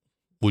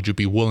 Would you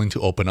be willing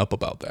to open up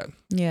about that?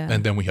 Yeah.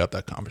 And then we have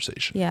that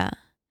conversation. Yeah.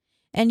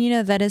 And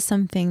that is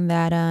something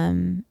that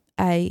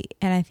I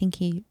think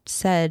he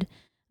said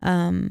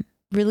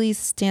really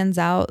stands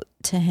out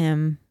to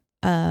him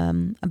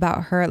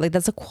about her. Like,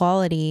 that's a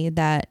quality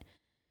that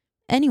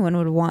anyone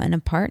would want in a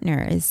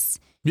partner. Is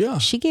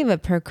she gave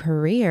up her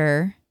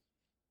career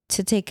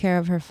to take care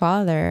of her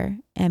father.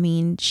 I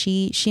mean,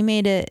 she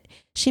made it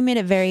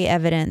very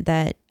evident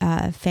that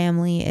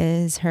family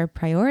is her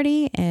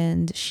priority,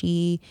 and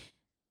she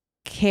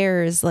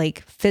cares,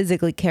 like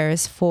physically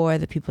cares for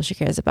the people she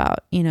cares about.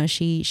 You know,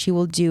 she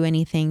will do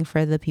anything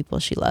for the people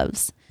she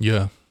loves.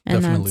 Yeah,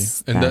 and definitely.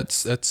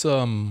 That's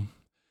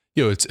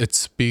you know, it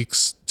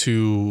speaks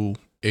to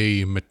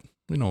a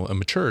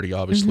maturity,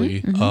 obviously,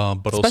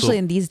 but especially also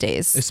in these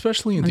days,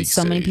 when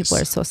so many people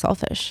are so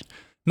selfish.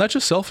 Not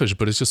just selfish,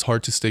 but it's just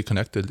hard to stay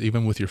connected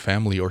even with your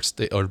family, or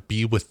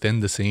be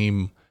within the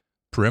same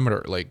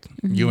perimeter. Like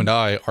you and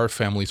I, our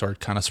families are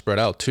kind of spread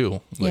out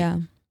too. Like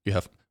we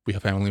have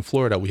family in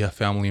Florida, we have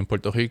family in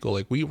Puerto Rico.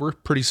 Like we're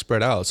pretty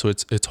spread out. So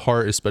it's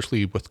hard,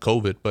 especially with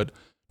COVID, but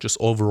just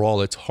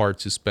overall it's hard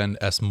to spend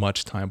as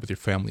much time with your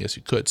family as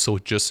you could. So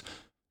just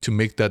to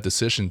make that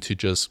decision to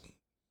just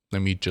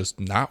let me just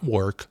not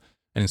work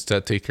and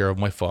instead take care of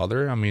my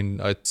father. I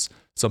mean, it's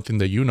something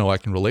that I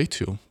can relate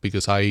to,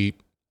 because I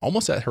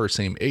almost at her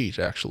same age,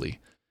 actually.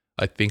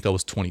 I think I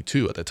was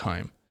 22 at the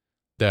time,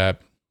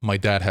 that my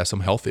dad had some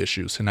health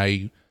issues, and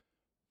I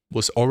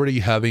was already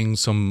having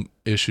some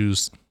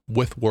issues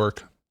with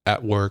work,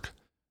 at work,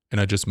 and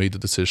I just made the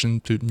decision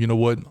to, you know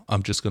what,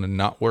 I'm just going to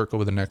not work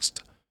over the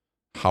next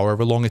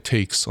however long it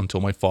takes until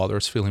my father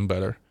is feeling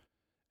better.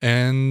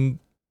 And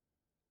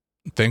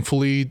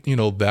thankfully,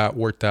 that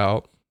worked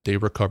out. They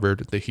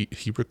recovered,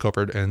 he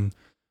recovered, and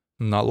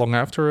not long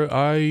after,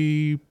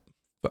 I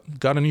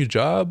got a new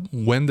job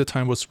when the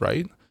time was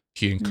right.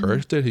 He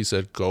encouraged it. He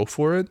said, go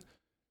for it.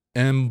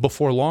 And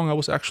before long, I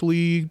was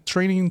actually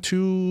training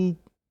to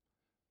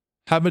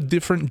have a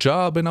different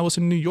job, and I was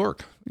in New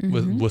York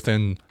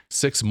within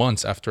 6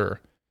 months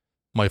after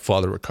my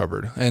father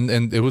recovered. And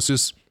it was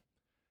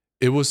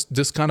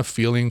this kind of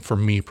feeling for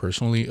me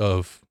personally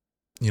of,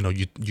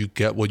 you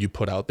get what you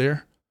put out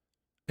there.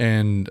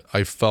 And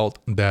I felt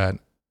that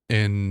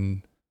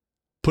in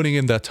putting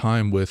in that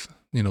time with,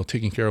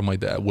 taking care of my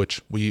dad,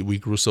 which we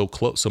grew so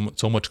close,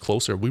 so much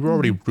closer. We were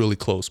already really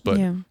close, but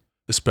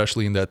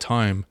especially in that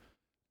time,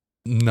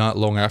 not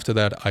long after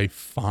that, I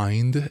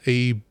find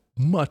a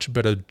much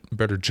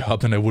better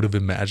job than I would have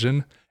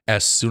imagined.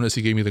 As soon as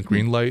he gave me the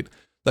green light,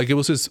 like it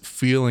was this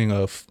feeling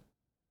of,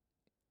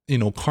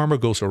 karma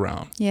goes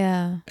around.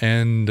 Yeah.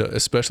 And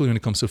especially when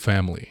it comes to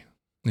family,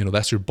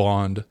 that's your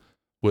bond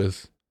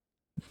with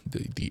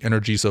the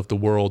energies of the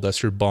world.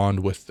 That's your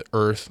bond with the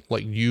earth.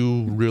 Like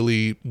you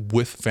really,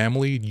 with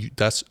family,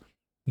 that's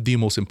the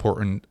most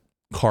important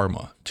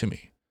karma to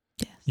me.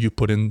 Yes. You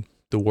put in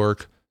the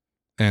work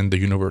and the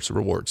universe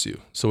rewards you.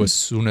 So as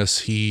soon as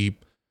he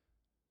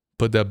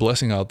put that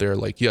blessing out there,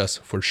 like, yes,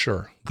 for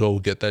sure, go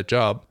get that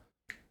job,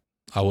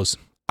 I was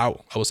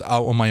out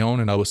on my own,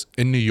 and I was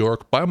in New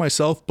York by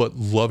myself, but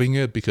loving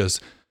it because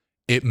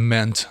it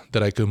meant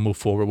that I could move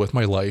forward with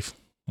my life.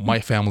 My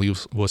family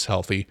was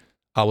healthy.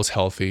 I was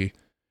healthy.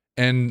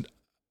 And,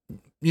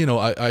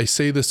 I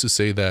say this to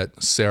say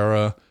that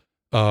Sarah,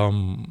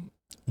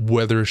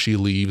 whether she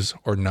leaves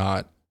or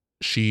not,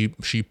 she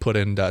put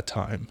in that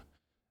time.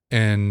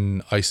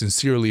 And I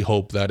sincerely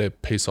hope that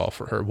it pays off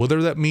for her.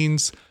 Whether that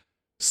means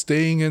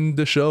staying in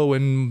the show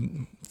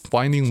and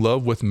finding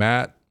love with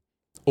Matt,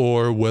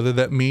 or whether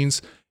that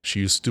means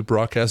she used to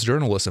broadcast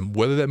journalism,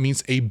 whether that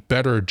means a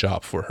better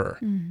job for her.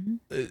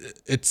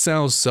 It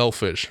sounds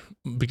selfish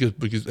because,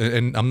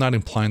 and I'm not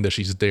implying that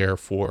she's there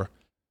for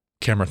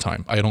camera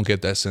time. I don't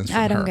get that sense from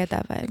her. I don't get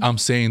that vibe. I'm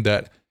saying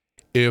that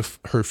if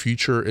her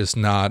future is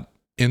not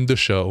in the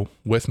show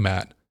with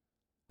Matt,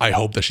 I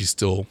hope that she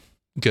still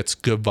gets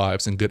good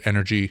vibes and good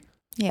energy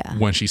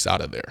when she's out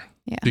of there.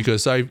 Yeah.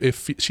 Because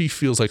if she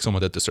feels like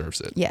someone that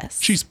deserves it.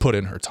 Yes. She's put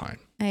in her time.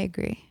 I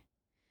agree.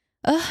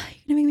 Oh,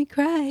 you're gonna make me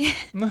cry.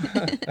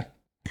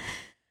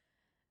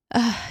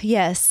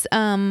 Yes.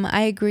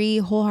 I agree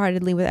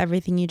wholeheartedly with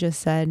everything you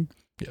just said.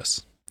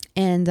 Yes.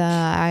 And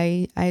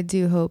I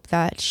do hope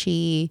that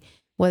she,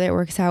 whether it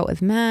works out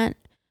with Matt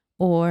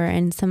or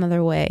in some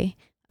other way,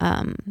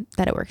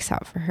 that it works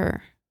out for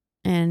her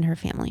and her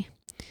family.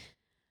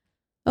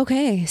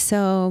 Okay,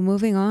 so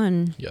moving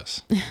on.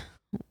 Yes.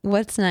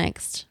 What's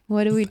next?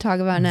 What do we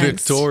talk about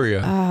next?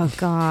 Victoria. Oh,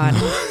 God.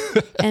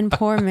 And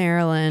poor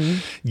Marilyn.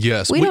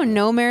 Yes. We don't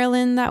know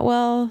Marilyn that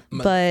well,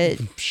 but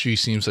she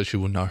seems like she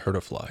would not hurt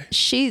a fly.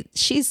 She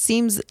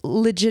seems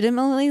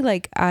legitimately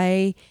like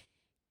I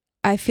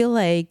feel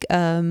like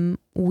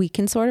we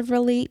can sort of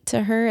relate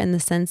to her in the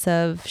sense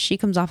of she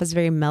comes off as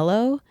very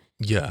mellow.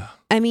 Yeah.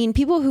 I mean,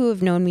 people who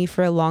have known me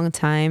for a long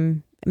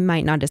time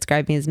might not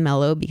describe me as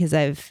mellow because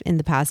I've in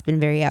the past been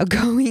very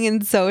outgoing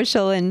and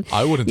social, and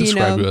I wouldn't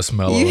describe you as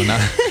mellow. And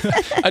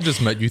I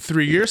just met you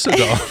 3 years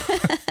ago.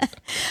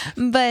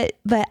 But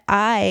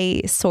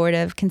I sort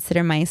of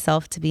consider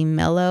myself to be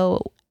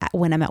mellow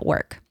when I'm at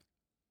work.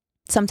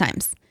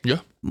 Sometimes. Yeah.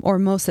 Or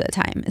most of the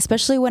time,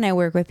 especially when I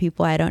work with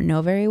people I don't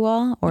know very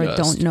well or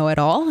don't know at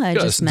all. I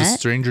just met. The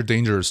stranger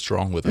danger is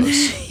strong with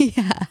us.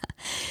 Yeah.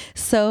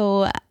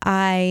 So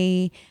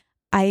I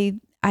I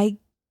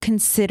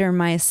consider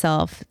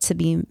myself to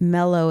be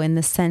mellow in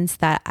the sense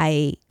that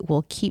I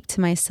will keep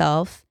to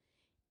myself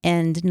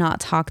and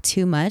not talk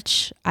too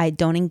much. I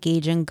don't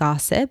engage in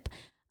gossip.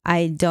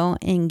 I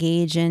don't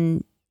engage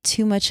in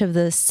too much of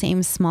the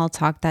same small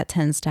talk that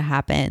tends to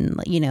happen,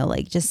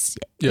 like just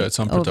it's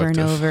unproductive. Over and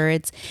over.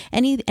 It's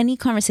any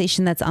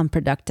conversation that's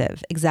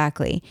unproductive.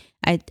 Exactly.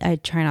 I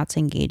try not to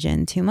engage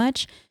in too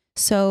much.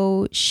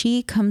 So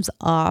she comes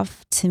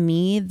off to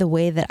me the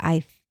way that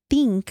I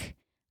think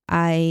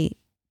I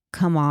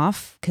come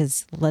off,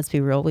 because let's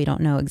be real, we don't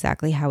know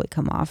exactly how we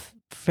come off.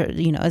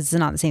 It's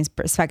not the same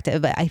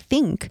perspective, but I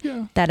think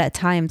that at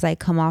times I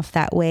come off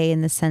that way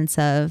in the sense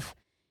of,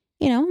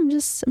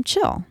 I'm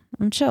chill.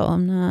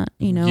 I'm not,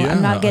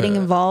 I'm not getting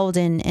involved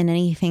in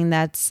anything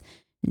that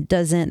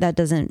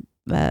doesn't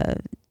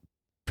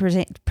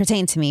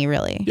pertain to me,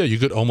 really. Yeah, you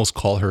could almost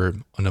call her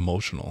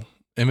unemotional,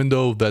 even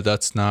though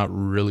that's not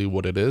really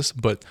what it is.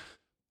 But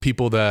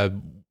people that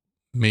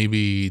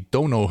maybe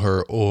don't know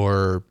her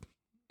or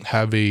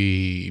have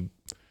a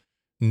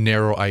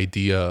narrow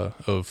idea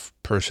of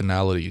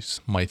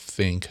personalities might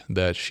think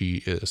that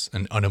she is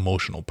an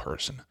unemotional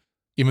person,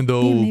 even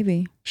though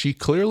maybe she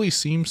clearly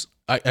seems.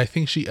 I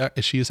think she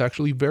is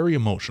actually very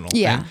emotional.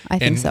 Yeah, I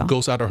think so. And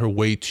goes out of her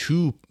way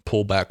to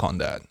pull back on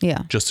that.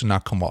 Yeah, just to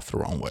not come off the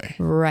wrong way.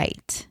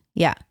 Right.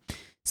 Yeah.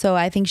 So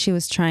I think she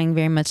was trying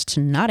very much to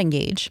not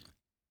engage.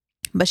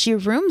 But she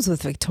rooms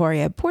with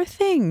Victoria. Poor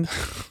thing.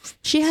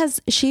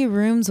 She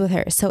rooms with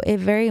her. So it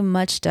very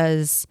much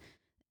does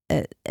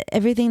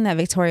everything that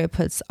Victoria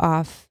puts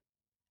off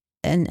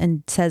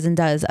and says and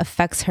does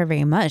affects her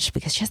very much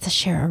because she has to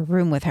share a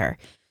room with her.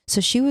 So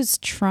she was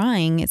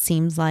trying, it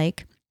seems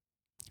like,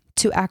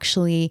 to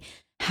actually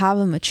have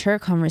a mature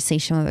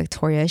conversation with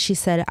Victoria. She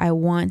said, I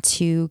want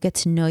to get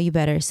to know you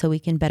better so we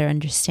can better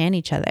understand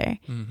each other.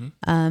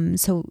 Mm-hmm.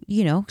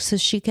 So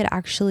she could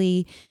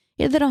actually,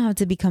 they don't have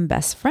to become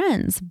best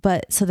friends,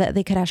 but so that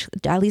they could actually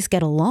at least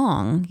get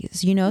along,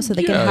 so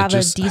they can have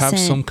just a decent, have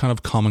some kind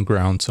of common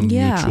ground, some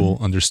mutual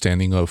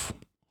understanding of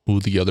who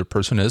the other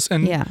person is.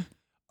 And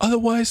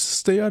otherwise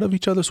stay out of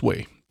each other's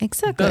way.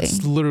 Exactly.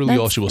 That's literally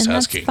all she was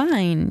asking. That's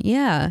fine.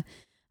 Yeah.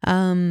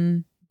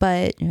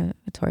 But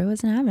Victoria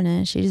wasn't having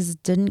it. She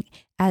just didn't,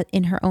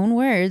 in her own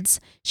words,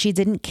 she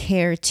didn't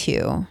care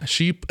to.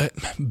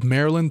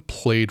 Marilyn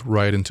played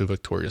right into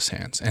Victoria's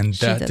hands. And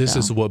this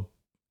is what,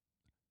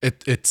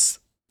 it's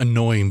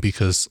annoying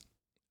because,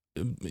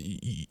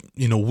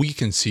 we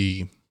can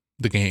see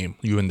the game,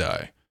 you and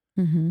I.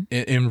 Mm-hmm.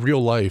 In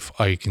real life,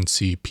 I can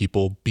see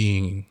people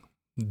being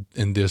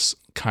in this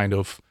kind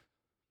of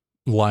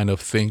line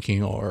of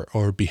thinking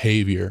or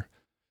behavior.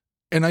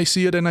 And I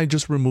see it and I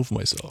just remove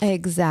myself.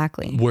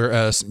 Exactly.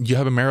 Whereas you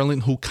have a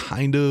Marilyn who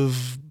kind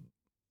of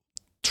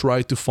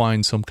tried to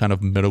find some kind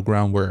of middle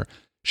ground where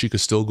she could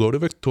still go to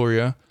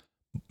Victoria,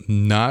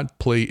 not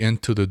play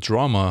into the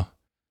drama,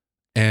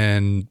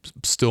 and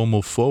still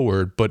move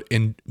forward. But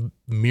in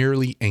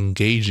merely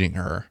engaging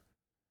her,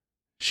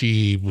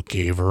 she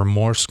gave her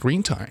more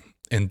screen time.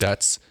 And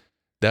that's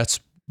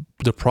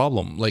the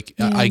problem. Like,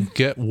 I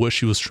get what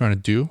she was trying to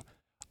do.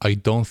 I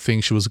don't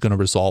think she was going to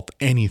resolve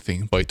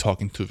anything by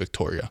talking to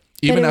Victoria.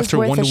 Even after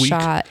 1 week.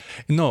 Shot.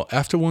 No,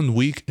 after 1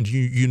 week,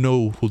 you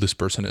know who this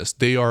person is.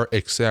 They are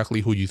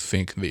exactly who you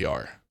think they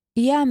are.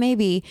 Yeah,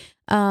 maybe.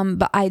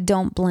 But I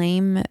don't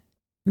blame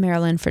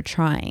Marilyn for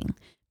trying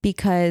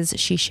because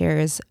she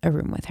shares a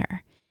room with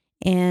her.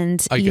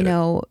 And,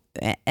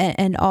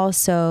 and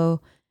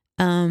also,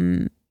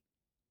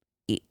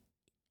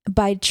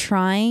 by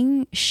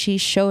trying, she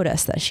showed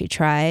us that she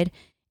tried,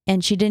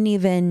 and she didn't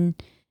even,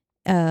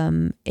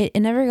 it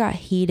never got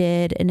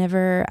heated.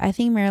 I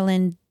think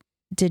Marilyn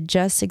did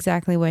just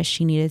exactly what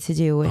she needed to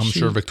do. I'm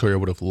sure Victoria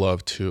would have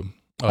loved to.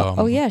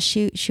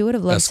 She would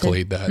have loved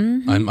escalate to that.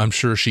 Mm-hmm. I'm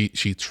sure she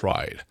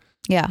tried.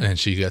 Yeah, and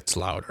she gets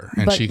louder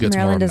and but she gets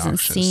Marilyn more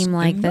obnoxious. Doesn't seem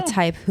like the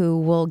type who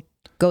will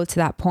go to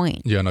that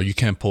point. Yeah, no, you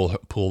can't pull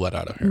that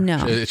out of her.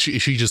 No,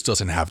 she just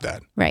doesn't have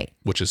that. Right,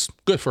 which is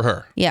good for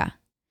her. Yeah.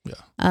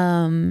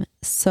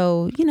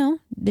 So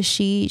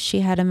she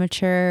had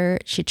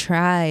she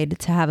tried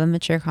to have a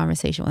mature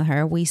conversation with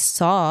her. We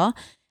saw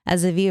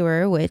as a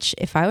viewer, which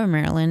if I were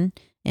Marilyn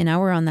and I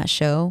were on that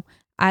show,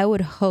 I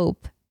would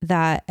hope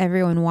that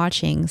everyone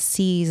watching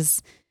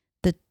sees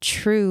the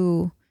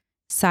true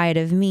side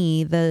of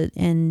me,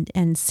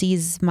 and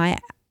sees my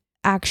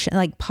action,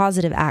 like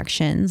positive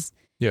actions.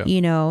 Yeah.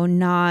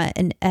 Not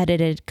an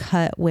edited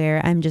cut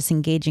where I'm just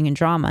engaging in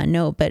drama.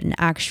 No, but an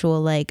actual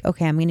like,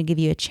 okay, I'm going to give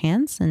you a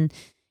chance, and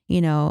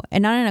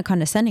and not in a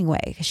condescending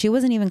way. She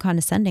wasn't even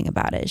condescending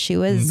about it. She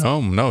was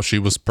no, she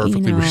was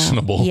perfectly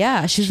reasonable.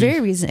 Yeah, she's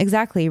very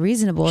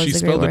reasonable. She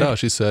spelled it out.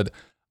 She said,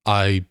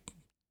 I'm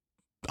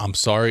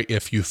sorry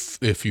if you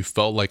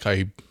felt like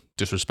I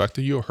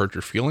disrespected you or hurt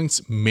your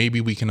feelings.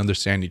 Maybe we can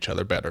understand each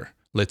other better.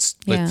 Let's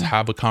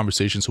have a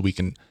conversation so we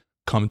can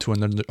come to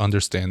an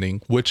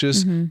understanding, which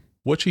is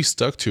what she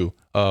stuck to.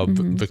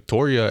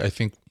 Victoria,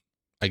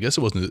 I guess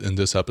it wasn't in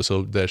this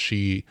episode that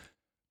she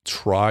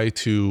tried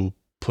to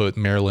put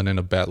Marilyn in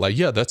a bad light.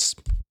 Yeah, that's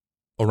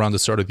around the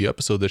start of the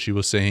episode that she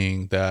was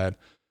saying that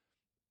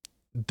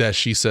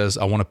she says,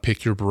 I want to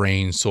pick your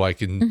brain so I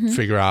can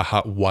figure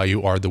out why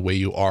you are the way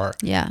you are.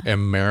 Yeah.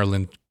 And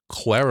Marilyn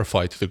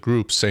clarified to the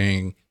group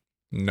saying,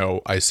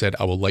 no, I said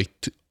I would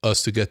like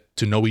us to get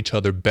to know each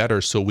other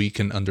better so we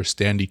can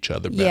understand each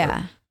other better.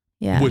 Yeah.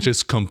 Yeah. Which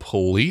is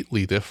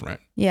completely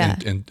different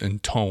in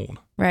tone.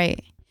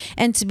 Right.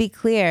 And to be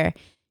clear,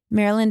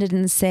 Marilyn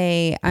didn't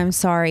say, I'm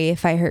sorry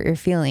if I hurt your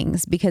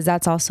feelings, because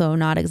that's also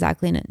not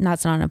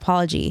not an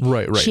apology.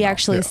 Right. She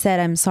actually said,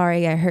 I'm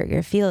sorry I hurt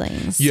your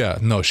feelings. Yeah,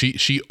 no,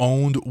 she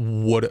owned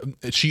what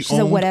she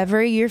said,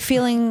 whatever you're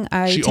feeling,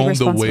 I she take owned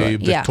the way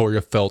responsibility.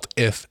 Victoria felt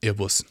if it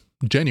was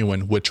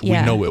genuine, which we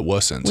know it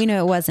wasn't. We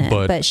know it wasn't,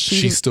 but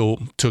she still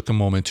took a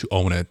moment to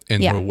own it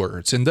in her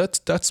words. And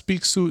that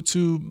speaks to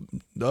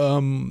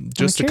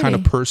just the kind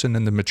of person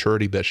and the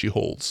maturity that she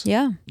holds.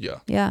 Yeah. Yeah.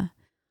 Yeah.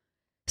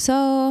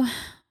 So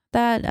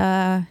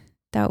that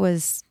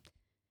was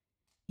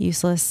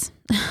useless.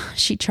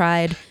 She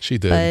tried. She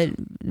did.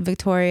 But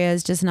Victoria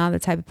is just not the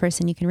type of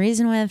person you can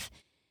reason with.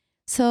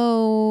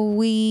 So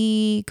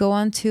we go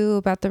on to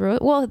about the road.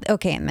 Well,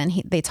 okay, and then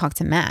they talk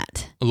to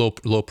Matt. A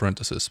low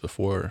parenthesis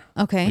before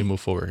we move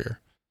forward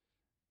here.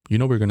 You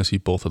know we're going to see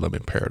both of them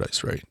in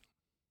paradise, right?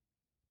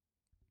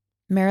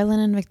 Marilyn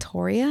and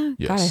Victoria?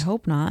 Yes. God, I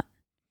hope not.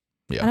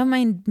 Yeah. I don't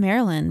mind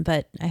Marilyn,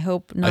 but I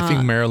hope not. I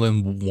think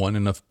Marilyn won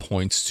enough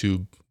points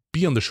to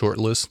be on the short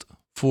list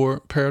for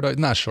paradise.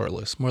 Not short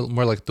list,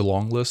 more like the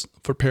long list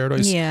for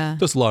paradise. Yeah.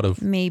 There's a lot of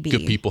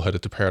good people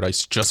headed to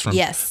paradise just from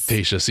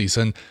Tayshia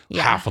season.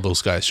 Yeah. Half of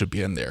those guys should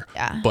be in there.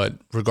 Yeah. But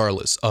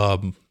regardless,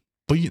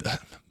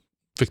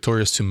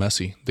 Victoria's too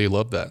messy. They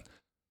love that.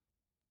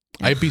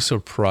 I'd be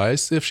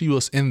surprised if she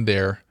was in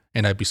there,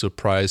 and I'd be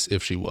surprised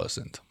if she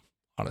wasn't.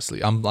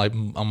 Honestly, I'm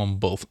on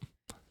both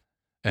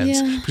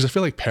ends because I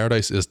feel like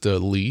Paradise is the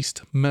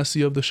least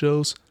messy of the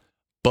shows,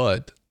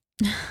 but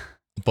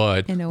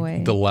in a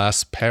way, the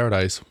last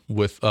Paradise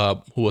with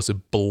who was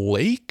it,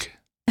 Blake?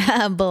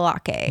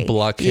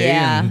 Blake,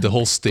 and the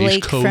whole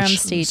stagecoach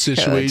Stagecoach.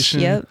 situation.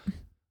 Yep,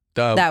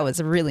 that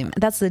was really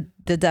that's the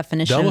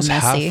definition. That was of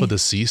messy. half of the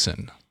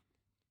season.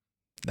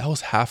 That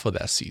was half of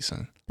that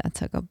season. That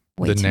took a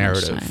way too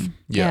narrative. much time.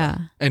 Yeah.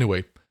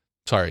 Anyway,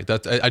 sorry.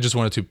 I just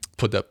wanted to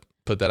put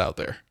that out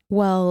there.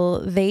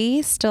 Well,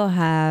 they still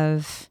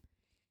have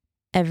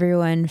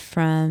everyone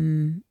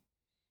from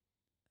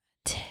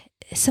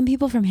some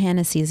people from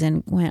Hannah's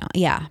season went.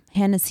 Yeah,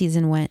 Hannah's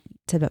season went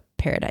to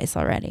Paradise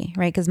already,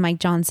 right? Because Mike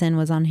Johnson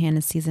was on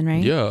Hannah's season,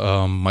 right?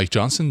 Yeah. Mike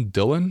Johnson,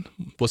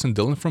 wasn't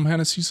Dylan from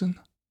Hannah's season?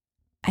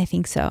 I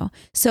think so.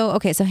 So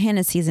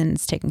Hannah's season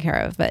is taken care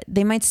of, but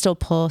they might still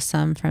pull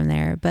some from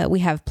there. But we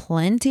have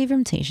plenty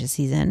from Tayshia's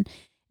season,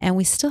 and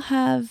we still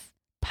have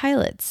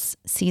Pilot's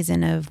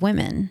season of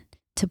women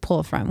to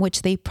pull from,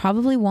 which they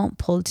probably won't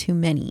pull too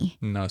many.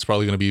 No, it's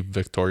probably going to be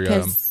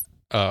Victoria.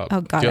 Oh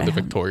God, the other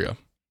Victoria.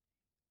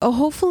 Oh,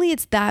 hopefully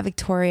it's that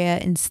Victoria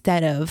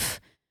instead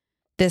of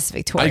this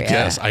Victoria. I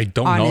guess I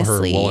don't know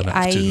her well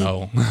enough to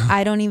know.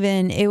 I don't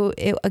even.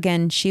 It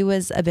again. She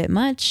was a bit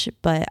much,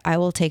 but I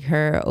will take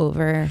her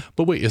over.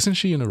 But wait, isn't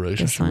she in a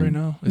relationship right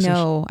now?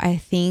 No, I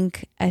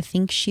think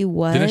she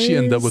was. Didn't she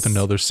end up with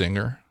another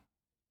singer?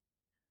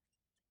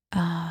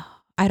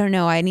 I don't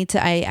know. I need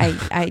to.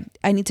 I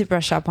need to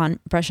brush up on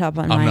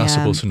I'm my. I'm not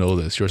supposed to know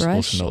this. You're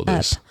supposed to know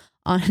this.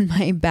 On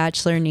my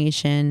Bachelor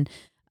Nation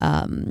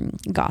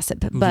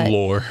gossip, but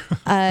lore.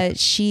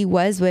 She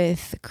was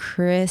with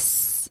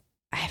Chris.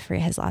 I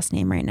forget his last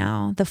name right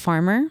now. The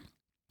farmer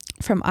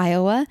from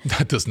Iowa.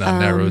 That does not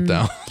narrow it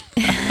down.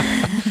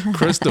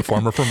 Chris, the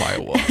farmer from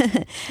Iowa.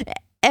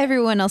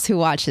 Everyone else who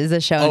watches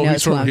the show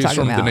knows who I'm talking about. He's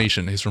from the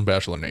Nation. He's from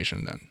Bachelor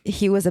Nation then.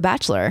 He was a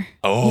bachelor.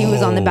 Oh, he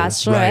was on The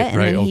Bachelorette,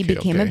 and then he okay,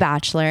 became a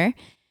bachelor.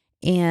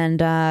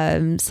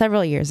 And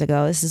several years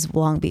ago, this is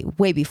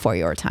way before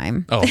your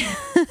time. Oh,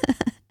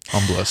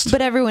 I'm blessed.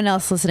 But everyone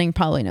else listening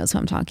probably knows who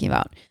I'm talking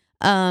about.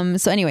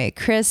 So anyway,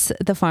 Chris,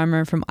 the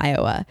farmer from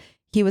Iowa,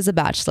 he was a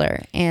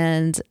bachelor.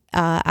 And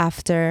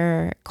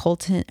after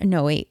Pilot.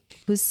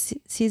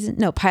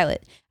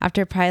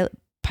 After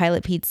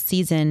Pilot Pete's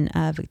season,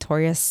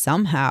 Victoria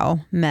somehow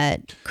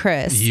met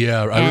Chris.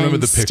 Yeah, I remember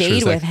the pictures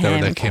stayed with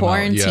him, that came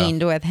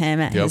quarantined out. with him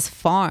at his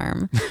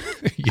farm.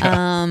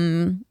 Yeah.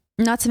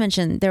 Not to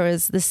mention, there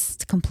was this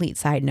complete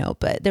side note,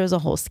 but there was a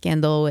whole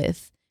scandal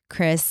with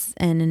Chris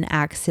and an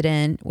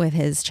accident with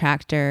his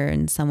tractor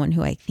and someone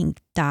who I think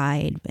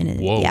died.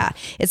 Yeah,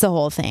 it's a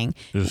whole thing.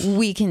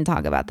 We can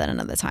talk about that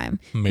another time.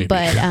 Maybe.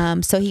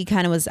 But so he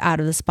kind of was out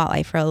of the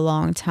spotlight for a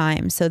long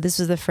time. So this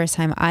was the first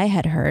time I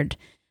had heard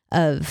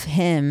of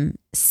him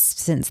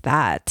since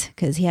that,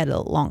 because he had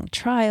a long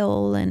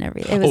trial and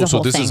everything. It was a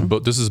whole thing.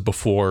 This is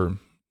before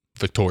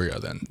Victoria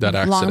then, that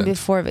accident. Long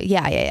before,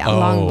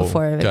 long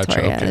before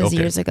Victoria. Gotcha. Okay, it was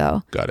years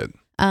ago. Got it.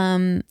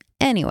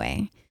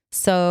 Anyway,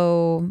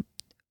 so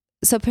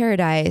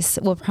Paradise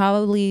will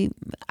probably,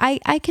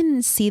 I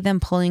can see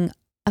them pulling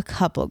a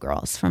couple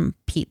girls from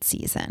Pete's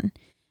season.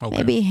 Okay.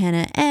 Maybe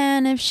Hannah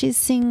Ann if she's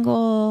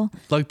single.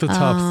 Like the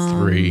top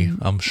three,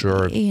 I'm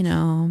sure. You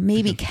know,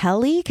 maybe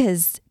Kelly,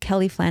 because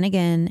Kelly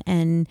Flanagan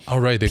and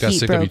all right, they got Pete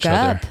sick of each broke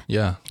other. up.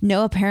 Yeah.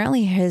 No,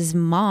 apparently his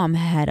mom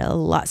had a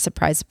lot.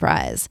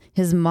 Surprise.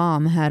 His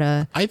mom had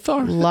a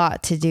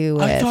lot to do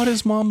with. I thought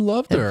his mom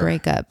loved the her.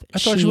 breakup. I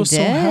thought she was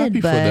so happy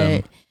for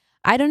them.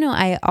 I don't know.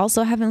 I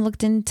also haven't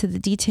looked into the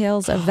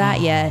details of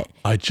that yet.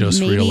 I just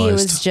maybe realized. Maybe it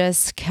was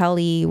just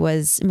Kelly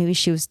maybe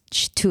she was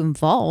too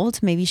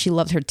involved. Maybe she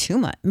loved her too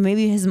much.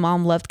 Maybe his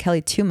mom loved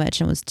Kelly too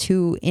much and was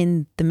too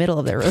in the middle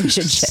of their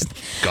relationship.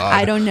 God,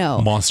 I don't know.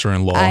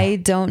 Monster-in-law. I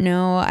don't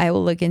know. I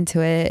will look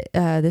into it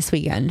this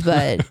weekend.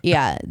 But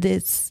yeah,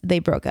 they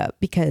broke up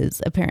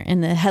because apparently,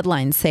 and the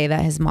headlines say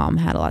that his mom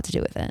had a lot to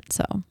do with it.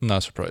 So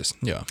not surprised.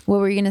 Yeah.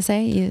 What were you gonna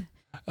say?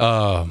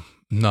 No,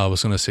 I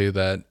was gonna say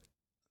that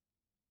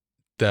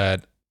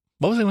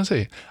what was I gonna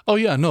say? Oh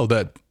yeah, no,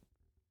 that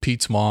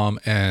Pete's mom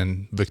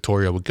and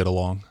Victoria would get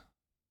along.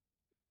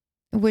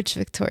 Which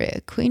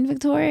Victoria? Queen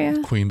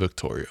Victoria? Queen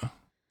Victoria.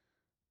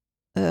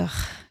 Ugh.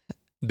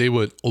 They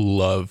would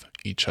love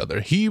each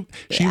other.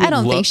 I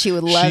don't think she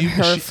would love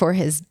her for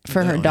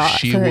her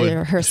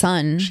daughter, her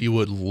son. She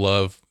would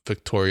love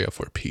Victoria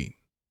for Pete.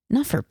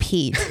 Not for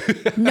Pete.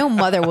 No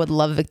mother would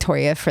love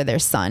Victoria for their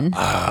son.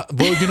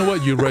 Well, you know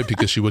what? You're right,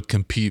 because she would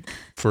compete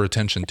for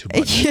attention too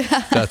much.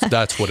 Yeah.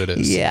 That's what it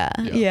is.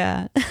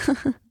 Yeah.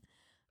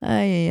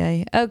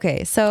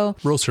 Okay, so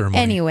rose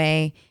ceremony.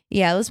 Anyway,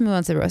 yeah, let's move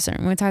on to the rose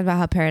ceremony. We talked about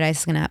how Paradise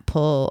is going to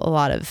pull a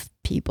lot of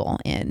people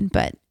in,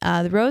 but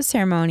the rose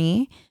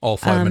ceremony, all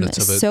 5 minutes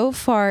of it so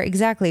far.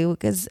 Exactly,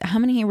 because how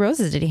many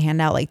roses did he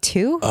hand out? Like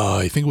 2?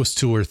 I think it was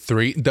 2 or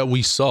 3 that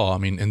we saw. I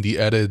mean, in the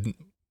edit,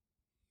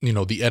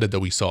 the edit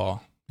that we saw,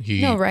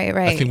 right.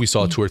 I think we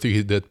saw 2 or 3.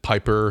 He did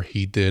Piper.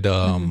 He did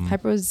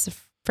Piper was the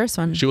first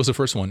one. She was the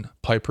first one.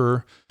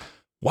 Piper.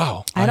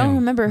 Wow. I don't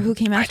remember who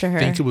came after her.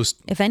 I think it was,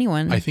 if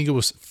anyone. I think it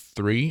was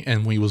 3,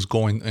 and we was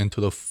going into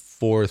the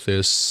 4th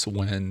is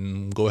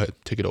when, go ahead,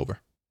 take it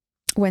over.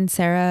 When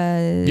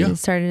Sarah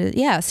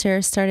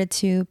Sarah started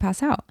to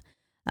pass out.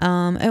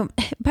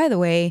 By the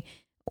way,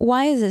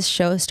 why is this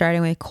show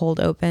starting with cold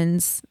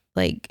opens?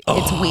 Like,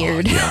 it's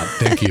weird. Yeah,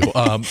 thank you.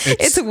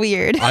 It's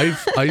weird.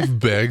 I've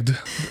begged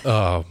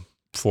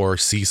for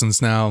seasons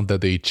now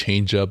that they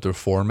change up their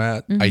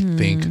format. I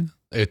think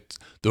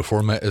the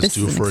format is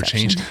due for a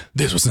change.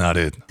 This was not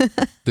it.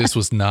 This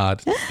was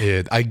not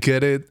it. I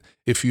get it.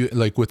 If you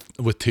like with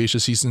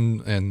Tayshia's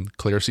season and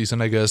Claire's season,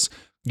 I guess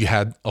you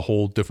had a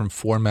whole different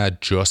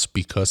format just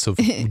because of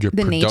your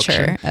the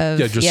production. Nature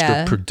of,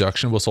 your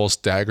production was all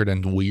staggered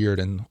and weird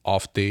and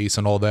off days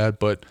and all that.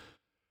 But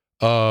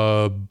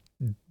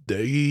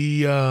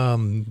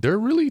they're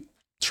really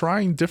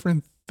trying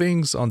different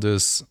things on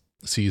this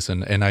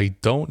season, and I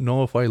don't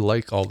know if I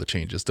like all the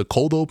changes. The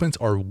cold opens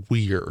are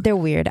weird. They're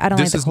weird. I don't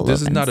like the cold opens.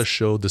 This is not a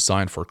show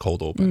designed for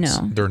cold opens.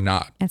 No, they're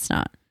not. It's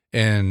not.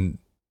 And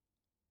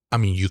I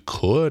mean, you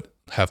could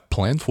have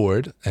planned for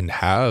it and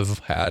have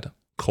had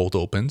cold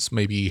opens.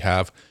 Maybe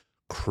have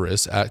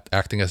Chris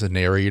acting as a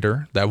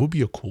narrator. That would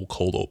be a cool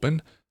cold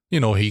open.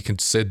 He can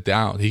sit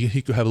down.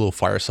 He could have a little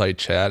fireside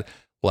chat.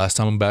 Last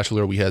time on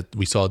Bachelor,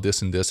 we saw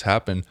this and this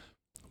happen.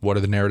 What are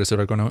the narratives that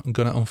are gonna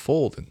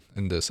unfold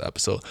in this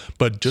episode?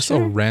 But just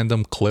a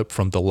random clip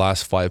from the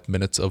last 5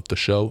 minutes of the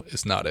show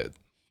is not it.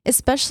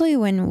 Especially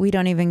when we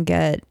don't even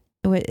get,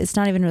 it's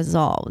not even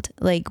resolved.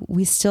 Like,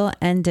 we still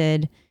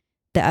ended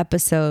the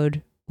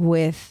episode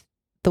with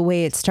the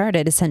way it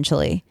started,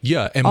 essentially.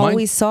 Yeah, and all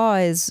we saw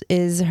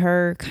is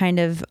her kind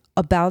of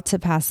about to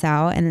pass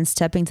out and then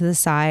stepping to the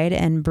side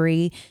and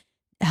Brie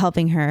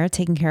helping her,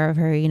 taking care of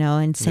her,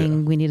 and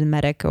saying we need a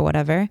medic or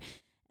whatever.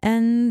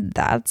 And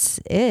that's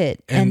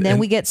it. And then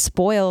we get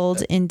spoiled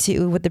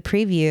with the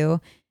preview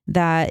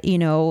that,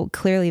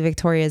 clearly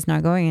Victoria is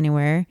not going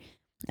anywhere.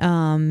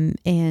 So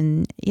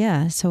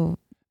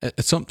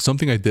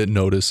something I did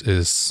notice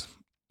is,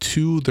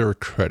 to their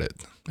credit,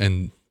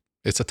 and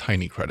it's a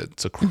tiny credit,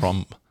 it's a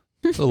crumb,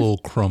 a little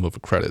crumb of a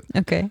credit.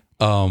 Okay.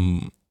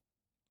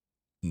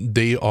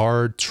 They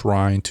are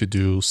trying to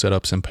do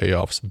setups and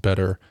payoffs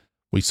better.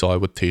 We saw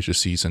it with Tayshia's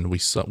season.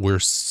 We're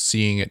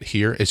seeing it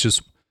here. It's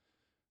just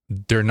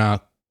they're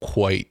not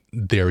quite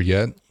there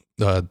yet.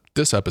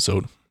 This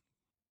episode,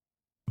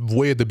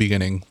 way at the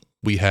beginning,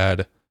 we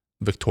had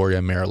Victoria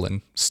and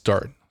Marilyn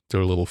start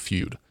their little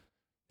feud.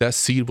 That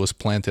seed was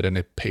planted and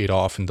it paid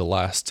off in the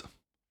last,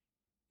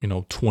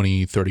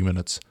 20, 30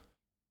 minutes,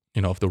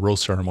 of the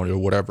rose ceremony or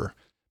whatever.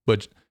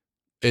 But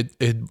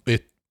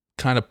it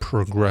kind of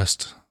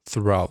progressed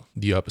throughout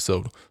the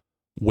episode.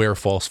 Where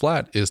falls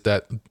flat is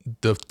that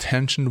the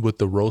tension with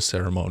the rose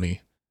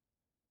ceremony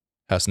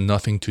has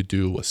nothing to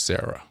do with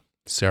Sarah.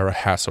 Sarah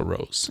has a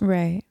rose.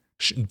 Right.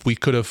 We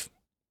could have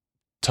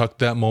tucked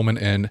that moment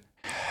in,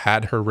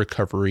 had her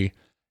recovery,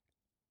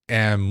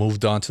 and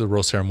moved on to the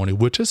rose ceremony,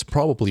 which is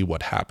probably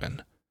what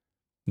happened.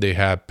 They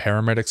had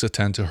paramedics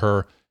attend to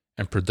her,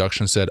 and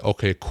production said,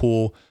 okay,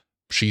 cool.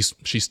 She's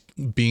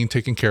being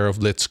taken care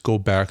of. Let's go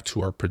back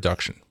to our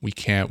production. We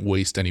can't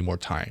waste any more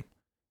time.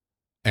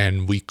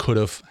 And we could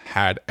have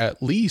had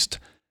at least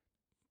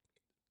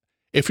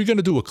if you're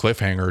gonna do a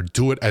cliffhanger,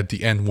 do it at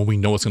the end when we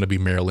know it's gonna be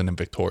Marilyn and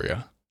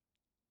Victoria.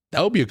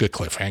 That would be a good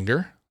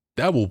cliffhanger.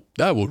 That will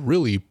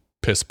really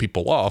piss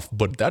people off,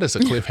 but that is a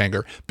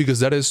cliffhanger because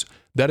that is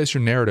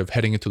your narrative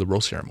heading into the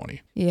rose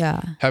ceremony.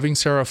 Yeah. Having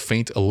Sarah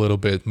faint a little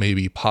bit,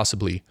 maybe,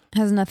 possibly,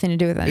 has nothing to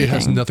do with anything. It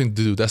has nothing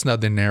to do. That's not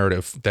the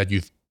narrative that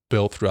you've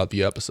built throughout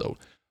the episode.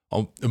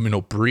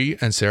 Brie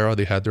and Sarah,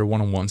 they had their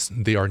one-on-ones.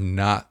 They are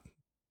not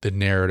the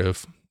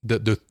narrative,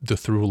 the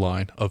through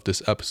line of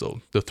this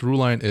episode. The through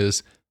line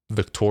is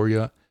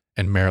Victoria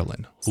and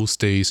Marilyn. Who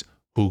stays,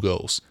 who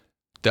goes.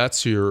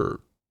 That's your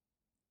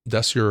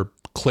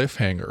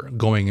cliffhanger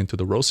going into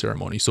the rose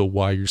ceremony. So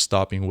why you're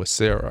stopping with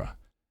Sarah?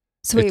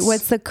 So wait,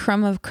 what's the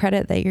crumb of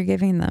credit that you're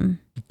giving them?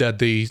 That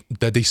they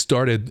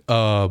started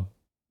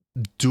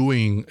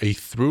doing a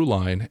through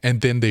line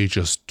and then they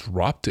just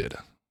dropped it.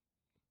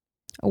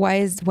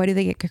 Why do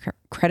they get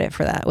credit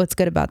for that? What's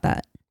good about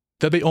that?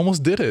 That they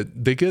almost did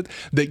it. They have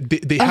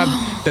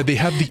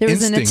the there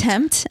was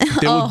instinct. An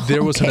attempt.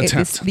 There was an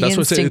attempt. That's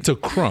what I say. It's a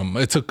crumb.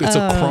 It's a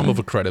crumb of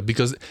a credit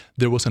because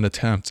there was an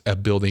attempt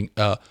at building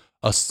a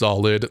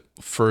solid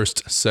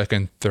first,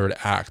 second, third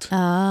act in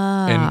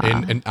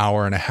an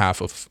hour and a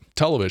half of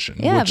television.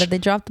 Yeah, but they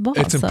dropped the ball.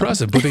 It's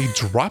impressive, but they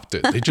dropped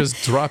it. They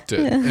just dropped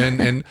it.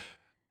 And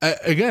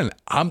again,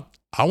 I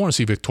want to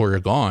see Victoria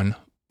gone,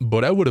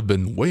 but I would have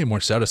been way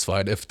more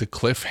satisfied if the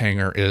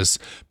cliffhanger is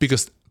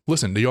because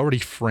listen, they already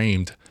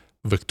framed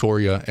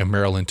Victoria and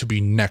Marilyn to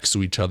be next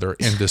to each other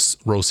in this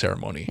rose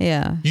ceremony.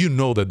 Yeah. You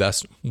know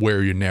that's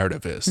where your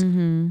narrative is.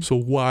 Mm-hmm. So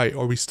why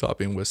are we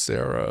stopping with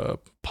Sarah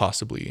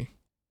possibly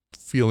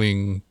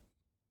feeling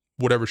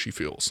whatever she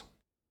feels?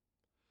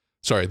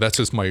 Sorry, that's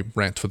just my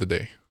rant for the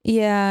day.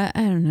 Yeah,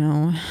 I don't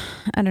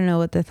know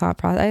what the thought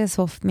process. I guess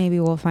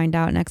we'll find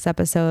out next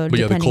episode,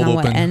 depending on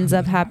what ends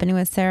up happening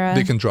with Sarah.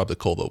 They can drop the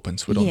cold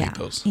opens. We don't need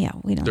those. Yeah,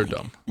 we don't. They're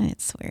dumb.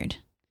 It's weird.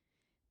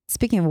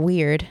 Speaking of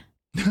weird,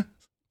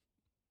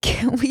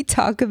 can we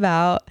talk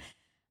about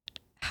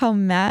how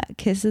Matt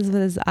kisses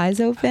with his eyes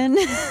open?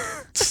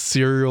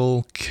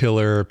 Serial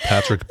killer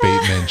Patrick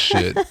Bateman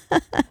shit.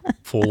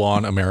 Full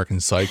on American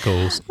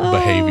Psycho's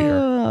behavior.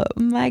 Oh,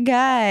 my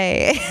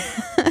guy.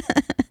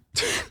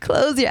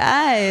 Close your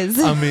eyes.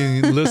 I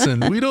mean, listen,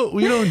 we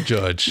don't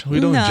judge. We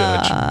don't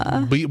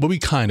judge. But we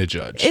kind of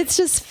judge. It's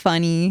just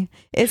funny.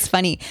 It's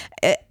funny.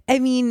 I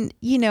mean,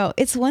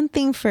 it's one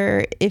thing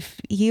for if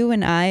you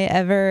and I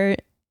ever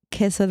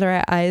kiss with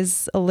our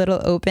eyes a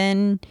little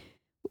open.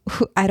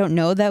 I don't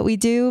know that we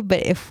do,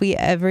 but if we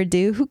ever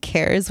do, who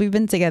cares? We've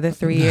been together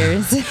 3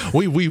 years.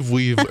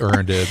 We've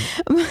earned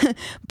it.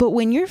 But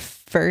when you're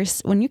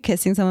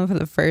kissing someone for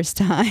the first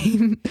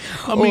time,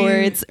 or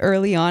it's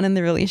early on in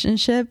the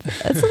relationship,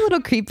 it's a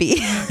little creepy.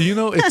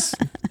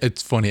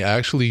 It's funny. I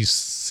actually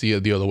see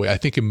it the other way. I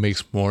think it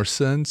makes more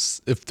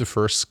sense if the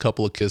first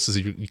couple of kisses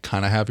you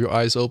kind of have your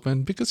eyes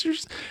open because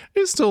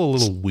it's still a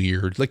little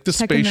weird. Like the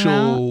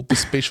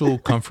spatial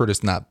comfort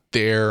is not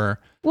there.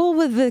 Well,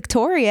 with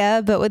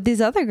Victoria, but with these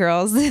other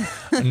girls.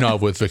 No,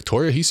 with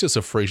Victoria, he's just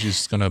afraid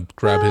she's gonna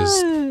grab his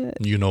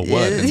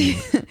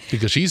what,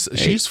 because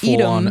she's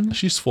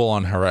full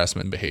on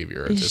harassment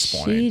behavior at this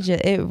point.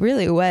 It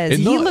really was.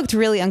 He looked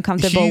really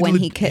uncomfortable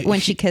when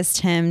she kissed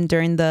him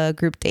during the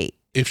group date.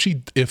 If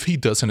he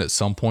doesn't at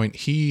some point,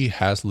 he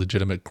has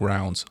legitimate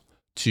grounds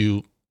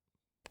to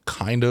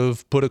kind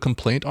of put a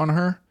complaint on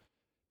her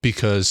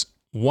because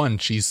one,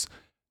 she's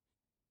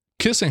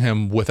kissing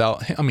him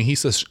without, he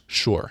says,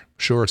 sure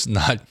it's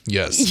not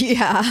yes.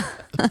 Yeah.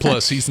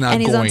 Plus he's not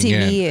and he's going on TV,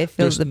 in. It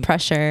feels the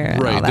pressure.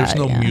 Right. And all there's that,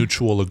 no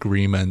mutual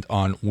agreement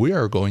on we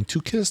are going to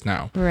kiss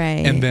now.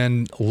 Right. And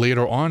then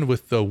later on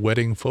with the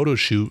wedding photo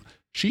shoot,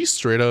 she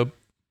straight up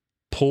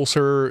pulls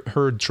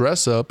her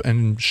dress up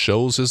and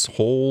shows her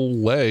whole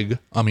leg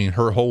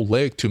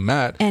to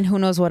Matt. And who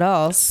knows what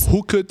else.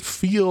 Who could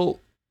feel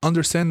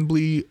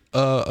understandably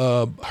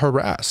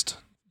harassed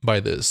by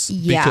this.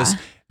 Yeah. Because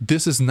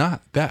this is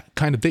not that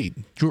kind of date.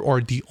 You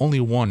are the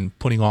only one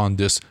putting on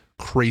this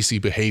crazy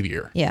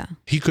behavior. Yeah.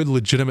 He could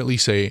legitimately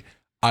say,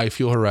 I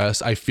feel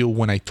harassed. I feel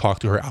when I talk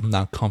to her, I'm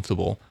not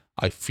comfortable.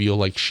 I feel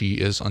like she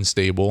is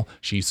unstable.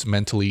 She's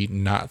mentally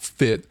not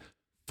fit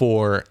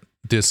for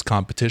this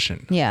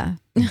competition. Yeah.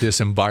 This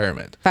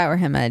environment. If I were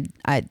him,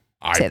 I'd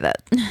say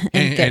that.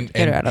 and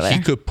get her out of there. He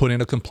could put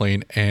in a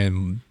complaint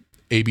and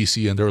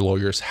ABC and their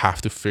lawyers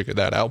have to figure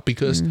that out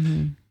because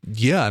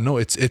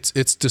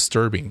it's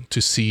disturbing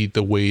to see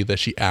the way that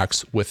she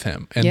acts with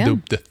him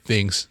and the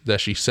things that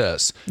she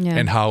says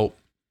and how,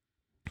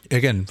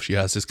 again, she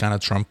has this kind of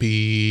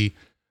Trumpy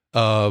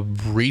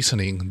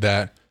reasoning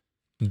that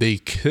they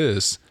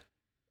kiss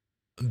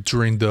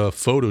during the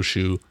photo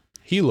shoot.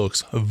 He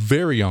looks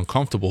very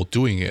uncomfortable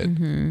doing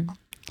it.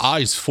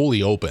 Eyes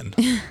fully open,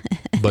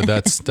 but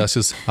that's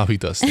just how he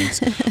does things.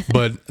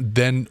 But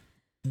then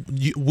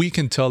we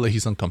can tell that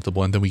he's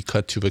uncomfortable, and then we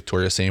cut to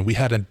Victoria saying we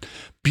had a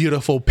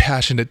beautiful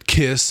passionate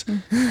kiss.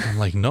 I'm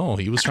like, no,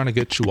 he was trying to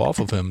get you off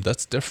of him.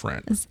 That's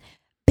different.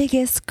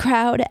 biggest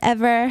crowd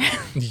ever.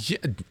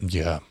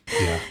 Yeah.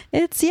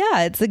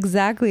 That's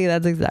exactly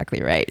right.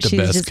 The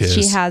best she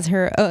kiss. has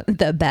her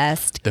the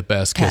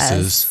best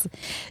kisses.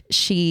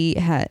 She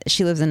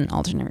lives in an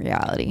alternate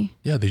reality.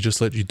 Yeah, they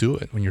just let you do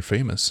it when you're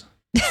famous.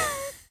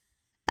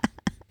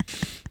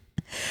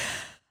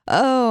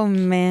 Oh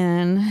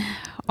man,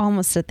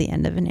 almost at the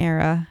end of an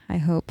era, I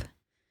hope.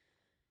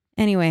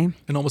 Anyway,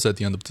 and almost at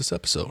the end of this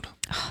episode.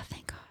 Oh,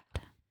 thank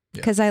God.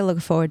 Because I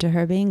look forward to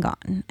her being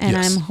gone, and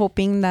I'm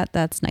hoping that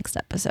that's next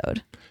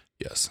episode.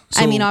 Yes.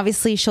 So, I mean,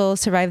 obviously she'll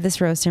survive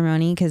this rose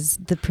ceremony because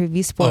the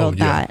preview spoiled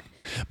that.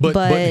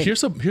 But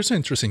here's an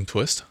interesting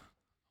twist.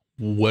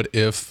 What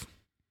if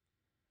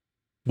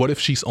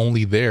she's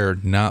only there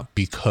not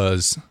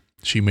because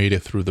she made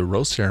it through the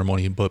rose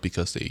ceremony, but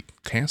because they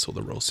canceled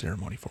the rose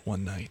ceremony for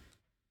one night?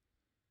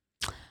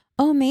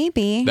 Oh,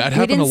 maybe. That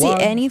happened a lot. We didn't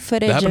see any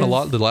footage. That happened a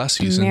lot the last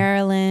season.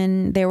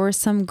 Marilyn, there were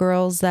some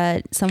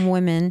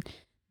women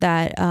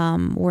that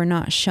were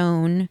not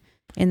shown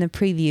in the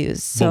previews.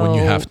 So, but when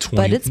you have 20,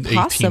 but it's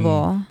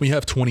possible. 18, when you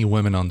have 20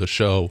 women on the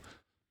show,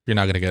 you're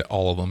not going to get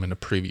all of them in a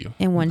preview.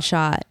 In one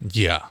shot.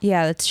 Yeah.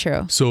 Yeah, that's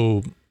true.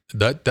 So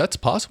that's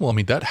possible. I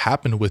mean, that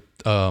happened with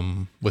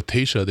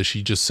Tayshia, that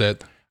she just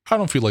said, I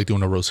don't feel like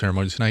doing a rose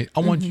ceremony tonight. I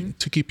want you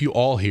to keep you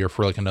all here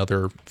for like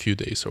another few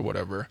days or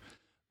whatever.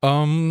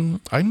 I'm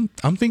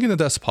thinking that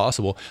that's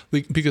possible,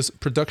 because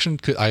production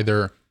could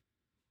either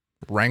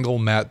wrangle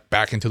Matt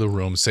back into the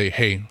room, say,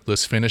 hey,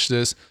 let's finish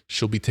this,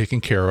 she'll be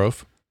taken care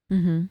of.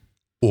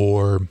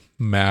 Or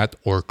Matt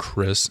or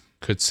Chris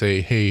could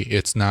say, hey,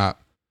 it's not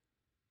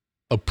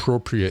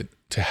appropriate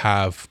to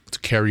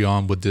carry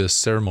on with this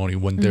ceremony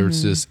when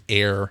there's this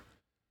air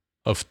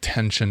of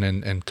tension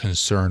and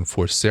concern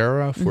for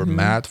Sarah, for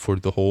Matt, for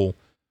the whole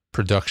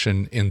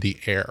production in the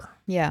air.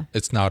 Yeah.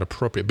 It's not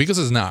appropriate, because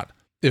it's not.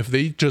 If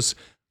they just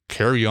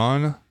carry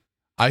on,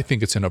 I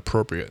think it's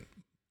inappropriate.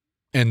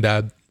 And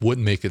that would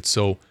make it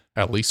so,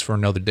 at least for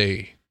another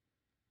day,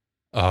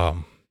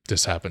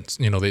 this happens.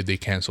 They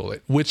cancel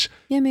it, which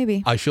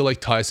maybe I feel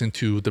like ties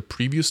into the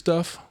preview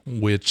stuff,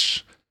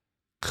 which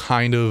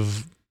kind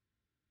of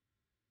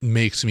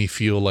makes me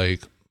feel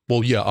like,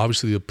 well, yeah,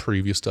 obviously the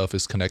preview stuff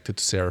is connected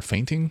to Sarah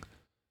fainting.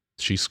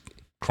 She's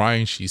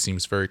crying. She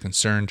seems very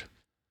concerned.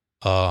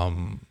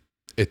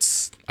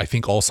 I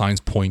think all signs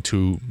point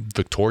to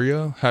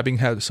Victoria having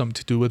had something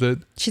to do with it.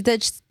 She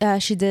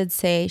did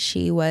say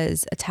she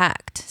was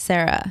attacked,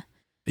 Sarah.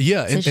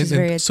 Yeah,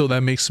 and so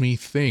that makes me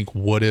think,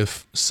 what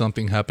if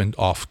something happened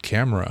off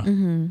camera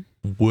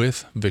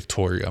with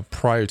Victoria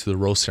prior to the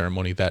rose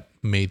ceremony that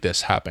made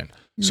this happen?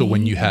 So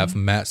when you have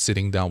Matt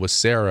sitting down with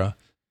Sarah,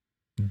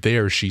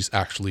 there she's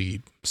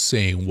actually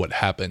saying what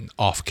happened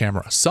off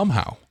camera.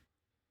 Somehow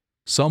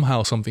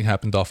something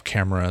happened off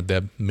camera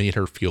that made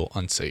her feel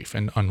unsafe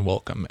and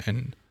unwelcome.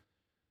 And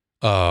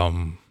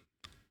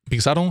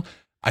because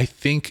I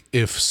think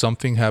if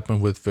something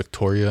happened with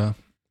Victoria,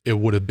 it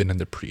would have been in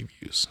the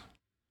previews.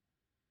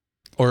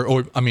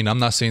 Or I mean, I'm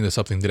not saying that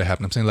something didn't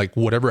happen. I'm saying like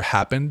whatever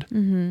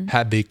happened,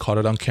 had they caught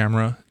it on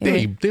camera,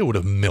 they would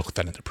have milked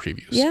that in the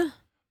previews. Yeah.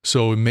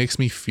 So it makes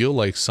me feel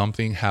like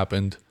something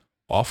happened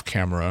off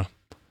camera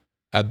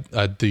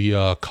at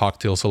the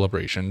cocktail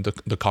celebration,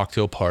 the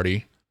cocktail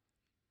party,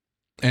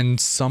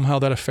 and somehow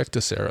that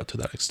affected Sarah to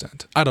that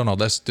extent. I don't know.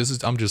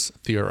 I'm just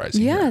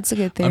theorizing. Yeah, here. it's a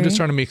good theory. I'm just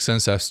trying to make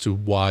sense as to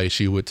why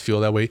she would feel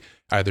that way.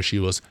 Either she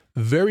was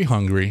very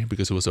hungry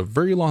because it was a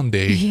very long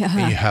day,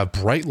 and you have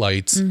bright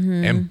lights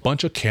and a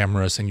bunch of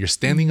cameras, and you're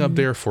standing up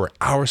there for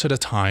hours at a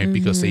time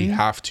because they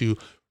have to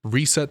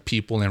reset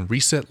people and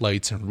reset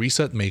lights and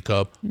reset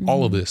makeup,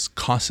 all of this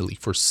constantly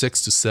for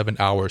 6 to 7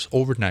 hours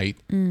overnight.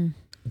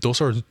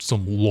 Those are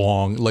some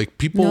long, like,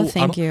 people. No,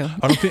 thank you.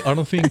 I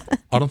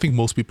don't think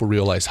most people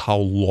realize how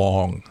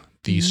long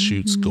these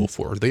shoots go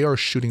for. They are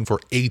shooting for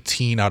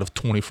 18 out of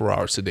 24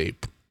 hours a day,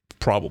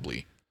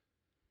 probably.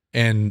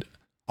 And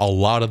a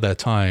lot of that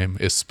time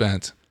is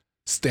spent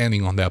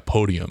standing on that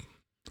podium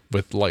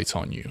with lights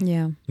on you.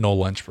 Yeah. No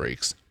lunch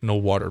breaks, no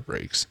water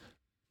breaks.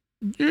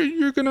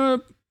 You're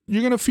gonna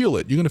feel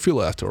it. You're gonna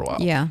feel it after a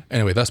while. Yeah.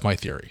 Anyway, that's my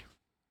theory.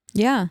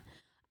 Yeah.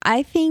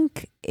 I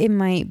think it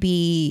might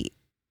be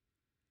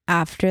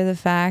after the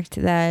fact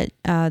that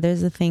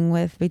there's a thing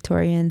with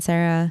Victoria and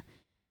Sarah.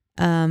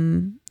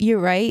 You're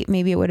right.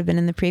 Maybe it would have been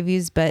in the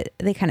previews, but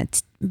they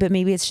but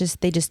maybe it's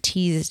just, they just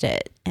teased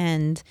it,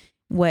 and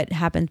what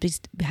happens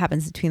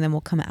between them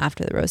will come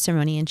after the rose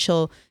ceremony, and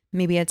she'll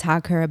maybe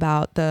attack her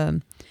about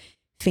the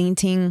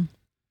fainting,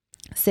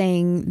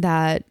 saying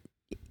that,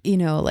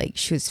 like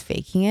she was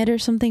faking it or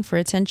something for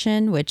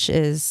attention, which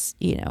is,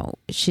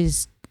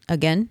 she's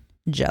again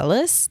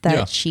jealous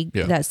that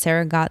that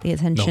Sarah got the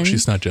attention. No,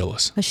 she's not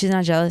jealous. She's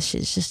not jealous.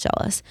 She's just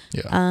jealous.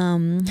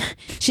 Yeah.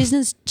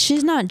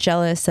 She's not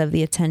jealous of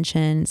the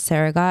attention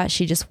Sarah got.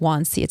 She just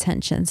wants the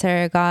attention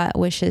Sarah got.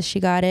 Wishes she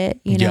got it.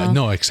 Yeah.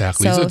 No,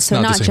 exactly. So not not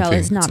the same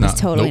jealous. thing. Not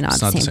totally not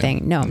the same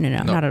thing. No,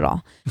 not at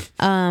all.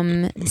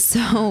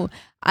 So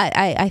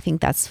I think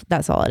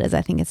that's all it is.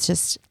 I think it's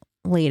just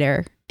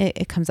later.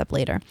 It comes up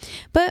later,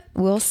 but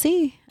we'll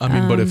see. I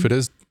mean, but if it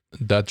is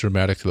that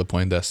dramatic to the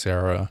point that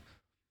Sarah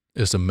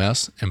is a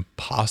mess and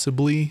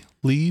possibly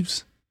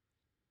leaves,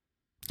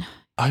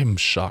 I'm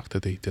shocked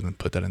that they didn't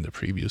put that in the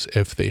previews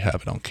if they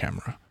have it on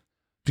camera,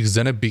 because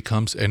then it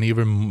becomes an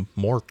even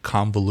more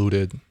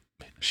convoluted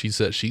she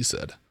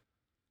said.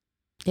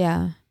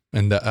 Yeah.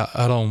 And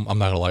I'm not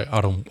gonna lie,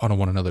 I don't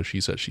want another she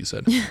said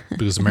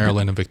because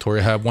Marilyn and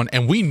Victoria have one,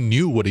 and we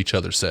knew what each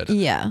other said.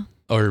 Yeah.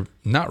 Or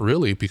not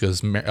really,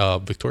 because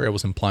Victoria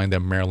was implying that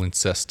Marilyn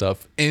says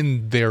stuff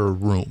in their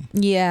room.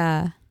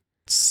 Yeah.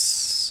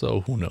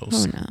 So who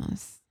knows? Who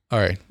knows? All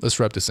right, let's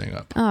wrap this thing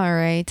up. All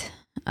right.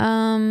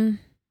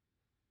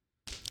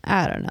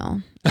 I don't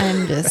know.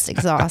 I'm just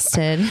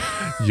exhausted.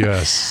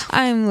 Yes.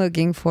 I'm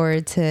looking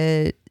forward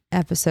to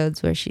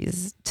episodes where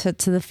she's to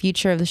the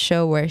future of the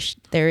show where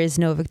there is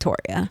no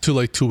Victoria. To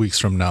like 2 weeks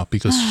from now,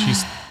 because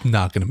she's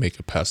not going to make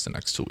it past the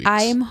next 2 weeks.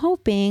 I am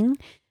hoping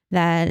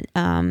that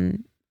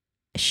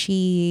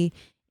she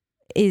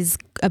is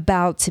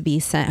about to be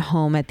sent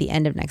home at the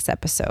end of next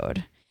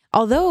episode.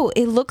 Although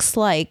it looks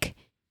like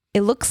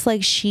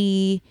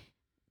she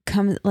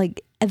comes,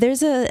 like,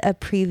 there's a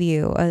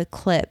preview, a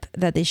clip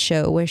that they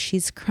show where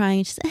she's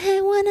crying. She's like,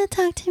 I want to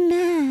talk to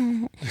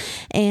Matt.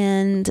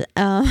 And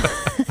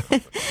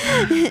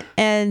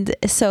and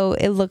so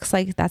it looks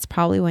like that's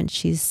probably when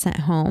she's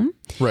sent home.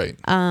 Right.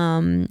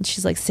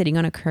 She's like sitting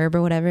on a curb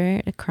or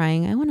whatever,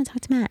 crying, I want to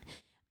talk to Matt.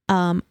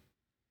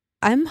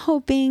 I'm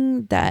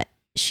hoping that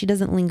she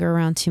doesn't linger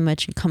around too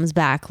much and comes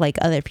back like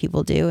other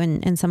people do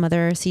in some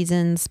other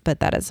seasons, but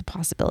that is a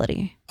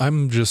possibility.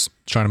 I'm just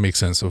trying to make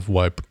sense of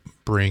why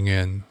bring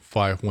in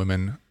 5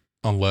 women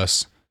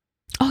unless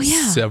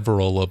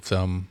several of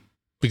them,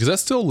 because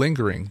that's still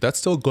lingering. That's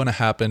still going to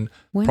happen.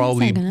 When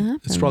probably is that gonna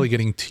happen? It's probably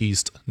getting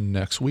teased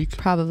next week.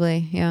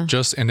 Probably, yeah.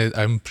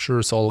 I'm sure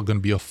it's all going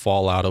to be a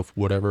fallout of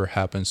whatever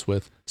happens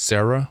with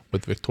Sarah,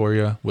 with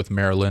Victoria, with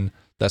Marilyn.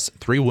 That's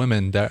 3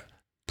 women that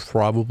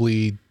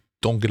probably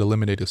don't get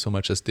eliminated so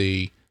much as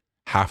they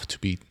have to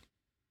be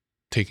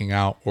taken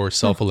out or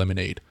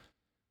self-eliminate.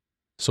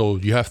 So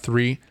you have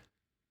 3,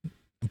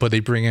 but they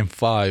bring in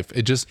 5.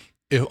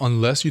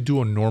 Unless you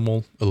do a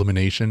normal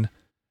elimination,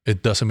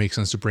 it doesn't make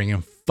sense to bring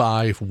in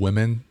 5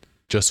 women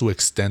just to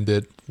extend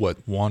it,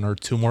 1 or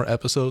 2 more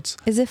episodes?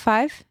 Is it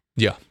 5?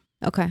 Yeah.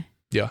 Okay.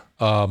 Yeah.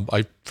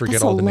 I forget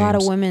That's all the names. a lot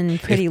of women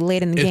pretty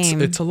late in the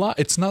game. It's a lot.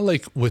 It's not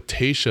like with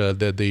Tayshia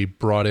that they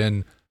brought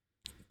in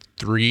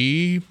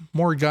 3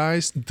 more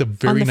guys the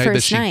very night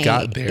that she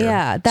got there.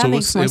 Yeah, that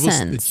makes more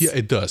sense. Yeah,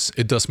 it does.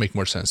 It does make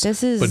more sense.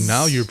 But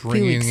now you're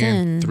bringing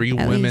in 3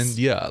 women. Least.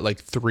 Yeah,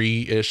 like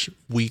 3-ish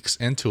weeks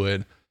into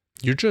it.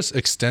 You're just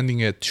extending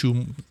it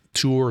 2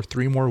 or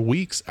 3 more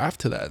weeks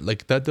after that.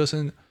 Like that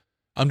doesn't.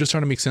 I'm just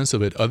trying to make sense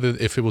of it.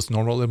 If it was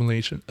normal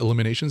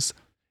eliminations,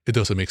 it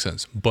doesn't make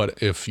sense.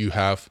 But if you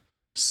have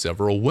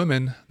several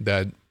women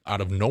that out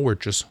of nowhere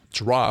just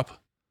drop,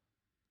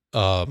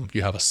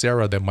 you have a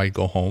Sarah that might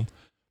go home.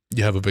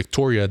 You have a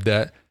Victoria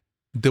that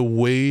the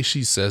way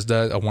she says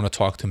that, I want to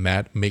talk to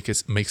Matt,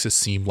 makes it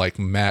seem like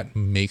Matt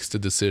makes the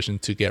decision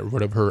to get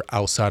rid of her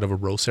outside of a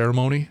rose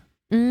ceremony.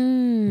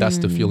 That's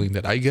the feeling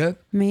that I get.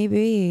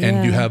 Maybe.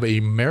 And you have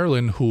a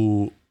Marilyn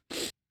who,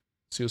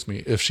 excuse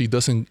me, if she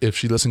doesn't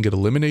get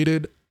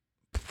eliminated,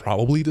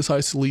 probably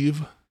decides to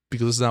leave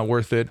because it's not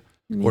worth it.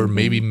 Or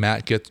maybe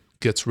Matt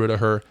gets rid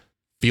of her,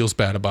 feels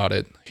bad about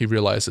it. He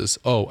realizes,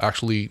 oh,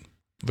 actually,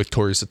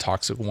 Victoria's the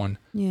toxic one.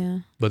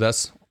 Yeah.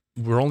 But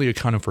we're only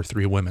accounting for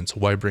 3 women, so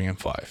why bring in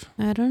 5?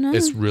 I don't know.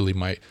 It's really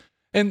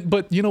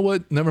but you know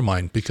what? Never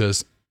mind,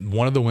 because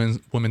one of the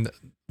women,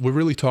 we're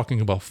really talking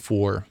about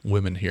 4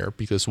 women here,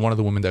 because one of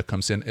the women that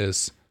comes in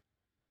is,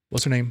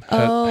 what's her name?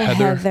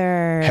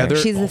 Heather. Heather.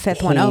 She's the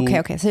 5th one.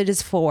 Okay. So it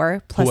is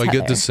 4 plus who Heather. I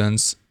get the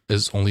sense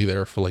is only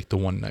there for like the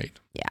one night.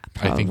 Yeah,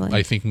 probably.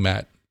 I think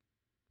Matt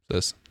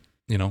says,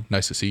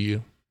 nice to see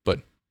you, but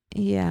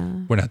yeah,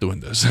 we're not doing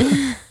this.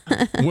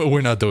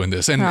 We're not doing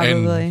this,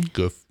 and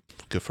good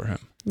for him.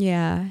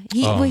 Yeah,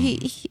 he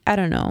I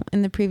don't know.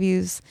 In the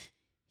previews,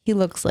 he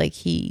looks like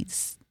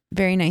he's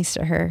very nice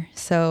to her.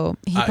 So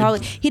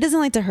he doesn't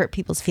like to hurt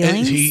people's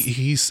feelings.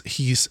 He's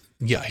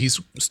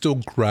still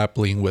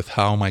grappling with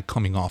how am I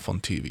coming off on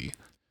TV.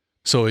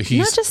 So he's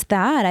not just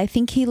that. I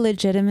think he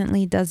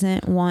legitimately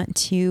doesn't want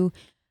to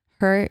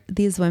hurt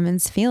these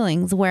women's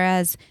feelings.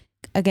 Whereas,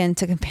 again,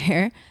 to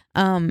compare,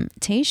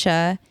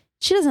 Tayshia,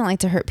 she doesn't like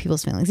to hurt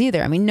people's feelings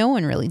either. I mean, no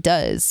one really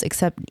does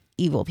except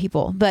evil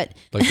people. But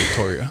like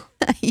Victoria.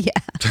 Yeah.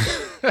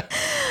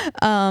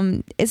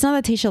 It's not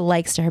that Tayshia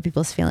likes to hurt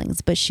people's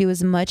feelings, but she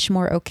was much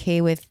more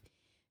okay with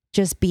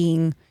just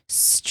being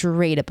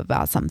straight up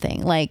about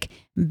something. Like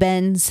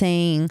Ben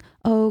saying,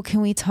 "Oh,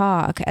 can we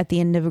talk?" at the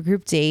end of a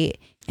group date.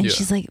 And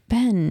she's like,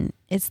 "Ben,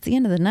 it's the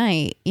end of the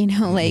night."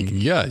 Like,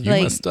 yeah, you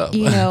messed up.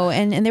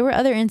 And there were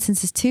other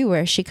instances too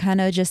where she kind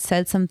of just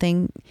said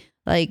something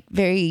like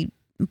very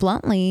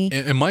bluntly.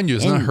 And mind you,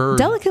 it's not her.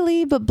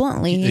 Delicately, but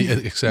bluntly.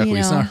 Exactly.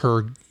 It's not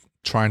her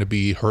trying to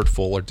be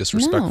hurtful or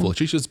disrespectful. No.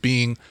 She's just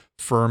being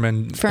firm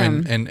and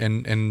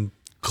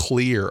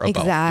clear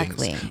about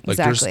things. Like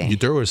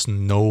there was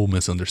no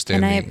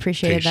misunderstanding. And I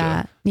appreciated Tayshia.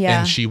 that. Yeah.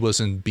 And she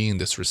wasn't being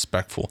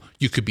disrespectful.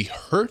 You could be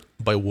hurt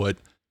by what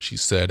she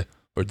said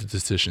or the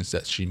decisions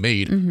that she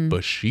made,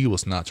 but she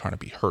was not trying to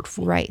be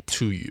hurtful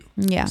to you.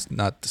 Yeah. It's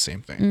not the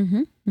same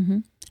thing.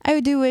 I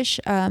do wish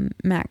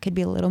Matt could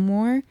be a little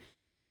more.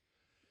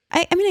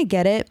 I mean, I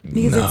get it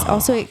because it's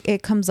also,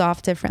 it comes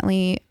off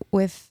differently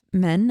with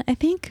men, I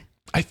think.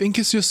 I think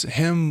it's just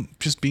him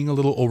just being a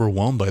little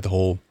overwhelmed by the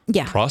whole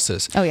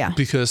process. Oh, yeah.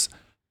 Because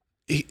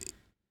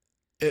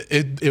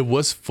it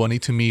was funny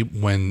to me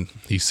when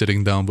he's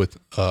sitting down with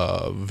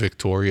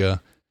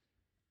Victoria,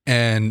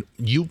 and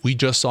we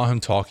just saw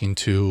him talking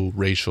to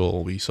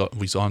Rachel. We saw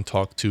him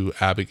talk to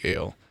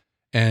Abigail,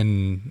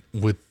 and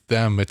with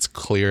them, it's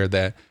clear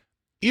that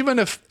even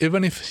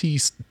if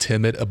he's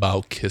timid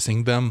about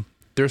kissing them,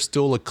 there's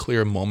still a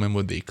clear moment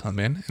when they come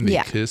in and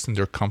they kiss and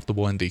they're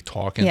comfortable and they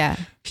talk, and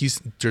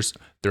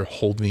they're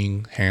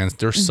holding hands.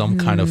 There's some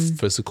kind of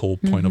physical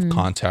point of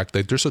contact.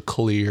 Like there's a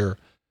clear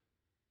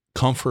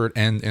comfort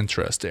and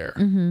interest there.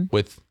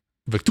 With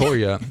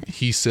Victoria,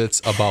 he sits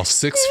about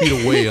 6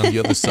 feet away on the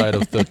other side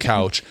of the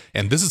couch,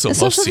 and this is a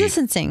love seat.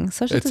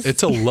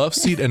 It's a love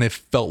seat, and it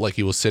felt like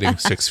he was sitting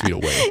 6 feet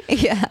away.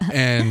 Yeah.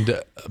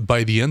 And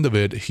by the end of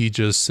it, he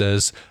just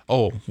says,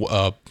 "Oh,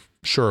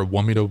 sure,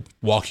 want me to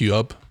walk you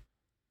up?"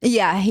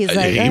 Yeah, he's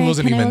like, he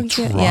wasn't even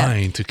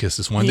trying to kiss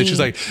this one. Then she's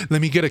like,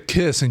 "Let me get a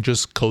kiss," and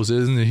just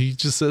closes, and he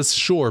just says,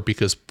 "Sure,"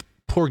 because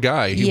poor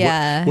guy.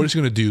 What is he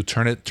going to do?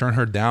 Turn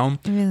her down?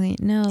 Really?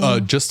 No.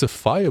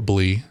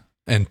 Justifiably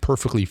and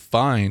perfectly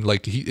fine.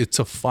 Like it's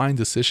a fine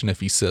decision if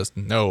he says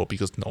no,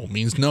 because no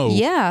means no.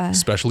 Yeah.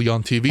 Especially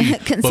on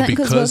TV. Consent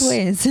goes both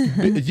ways.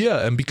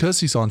 Yeah, and because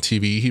he's on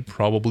TV, he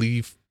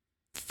probably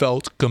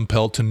felt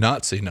compelled to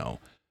not say no,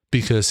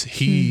 because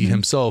he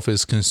himself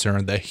is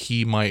concerned that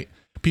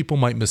people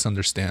might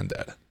misunderstand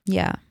that.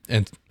 Yeah.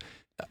 And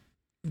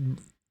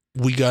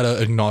we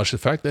gotta acknowledge the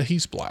fact that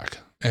he's black,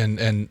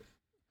 and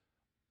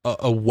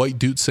a white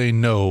dude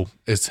saying no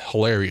is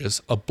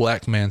hilarious. A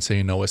black man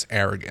saying no is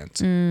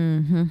arrogant.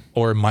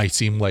 Or it might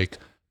seem like,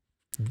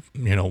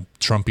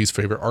 Trumpy's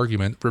favorite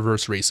argument,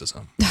 reverse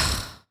racism.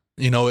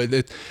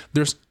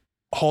 There's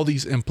all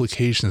these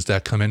implications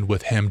that come in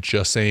with him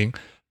just saying,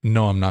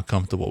 no, I'm not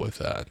comfortable with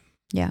that.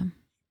 Yeah.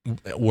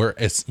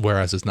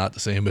 Whereas it's not the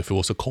same if it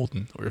was a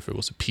Colton or if it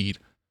was a Pete,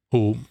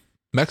 who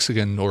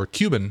Mexican or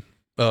Cuban.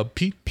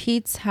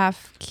 Pete's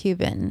half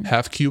Cuban.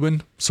 Half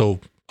Cuban, so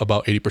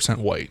about 80%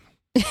 white.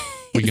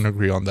 We can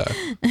agree on that.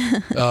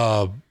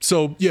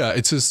 So yeah,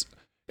 it's a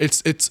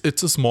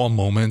small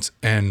moment,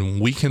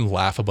 and we can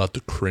laugh about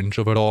the cringe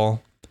of it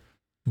all,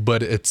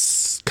 but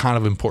it's kind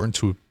of important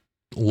to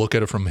look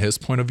at it from his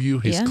point of view.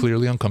 He's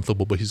clearly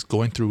uncomfortable, but he's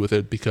going through with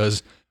it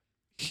because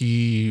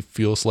he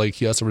feels like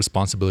he has a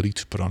responsibility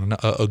to put on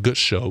a good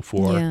show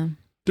for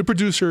the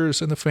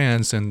producers and the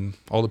fans and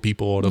all the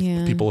people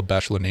of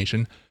Bachelor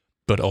Nation,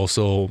 but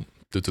also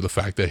due to the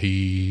fact that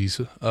he's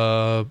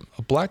a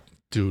black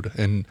dude,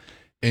 and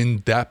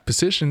in that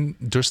position,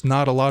 there's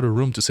not a lot of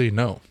room to say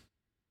no.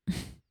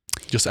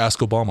 Just ask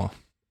Obama.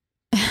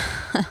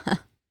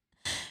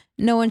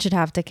 No one should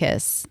have to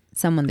kiss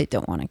someone they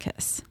don't want to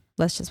kiss.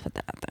 Let's just put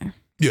that out there.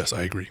 Yes,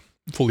 I agree.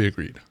 Fully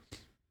agreed.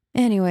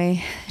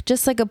 Anyway,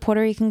 just like a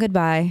Puerto Rican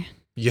goodbye.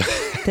 Yeah.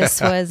 This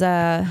was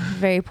a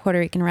very Puerto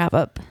Rican wrap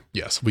up.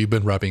 Yes, we've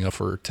been wrapping up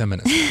for 10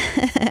 minutes.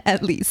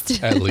 At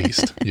least. At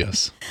least,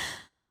 yes.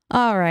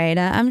 All right.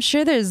 I'm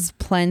sure there's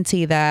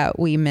plenty that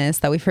we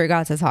missed that we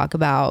forgot to talk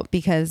about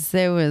because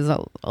there was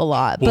a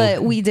lot,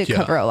 but we did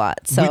cover a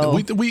lot. So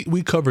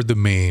we covered the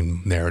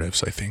main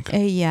narratives, I think.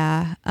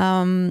 Yeah.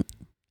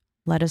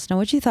 Let us know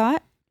what you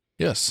thought.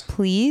 Yes.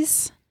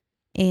 Please.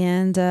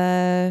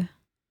 And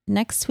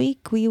next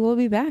week we will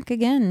be back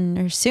again,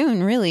 or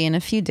soon, really, in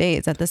a few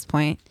days at this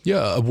point.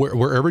 Yeah.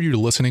 Wherever you're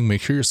listening,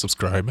 make sure you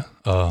subscribe.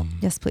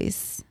 Yes,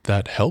 please.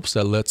 That helps.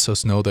 That lets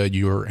us know that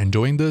you're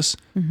enjoying this.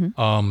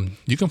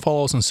 You can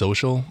follow us on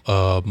social.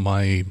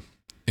 My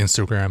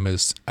Instagram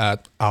is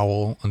at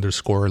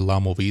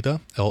 @owl_lamovida,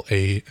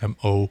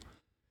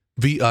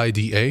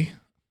 LAMOVIDA.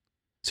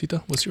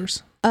 Sita, what's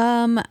yours?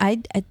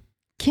 I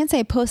can't say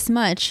I post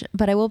much,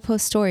 but I will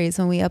post stories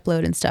when we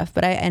upload and stuff.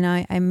 But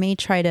I may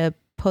try to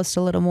post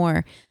a little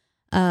more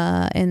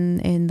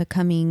in the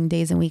coming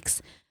days and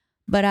weeks.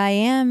 But I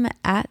am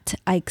at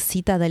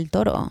Aixita del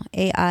Toro,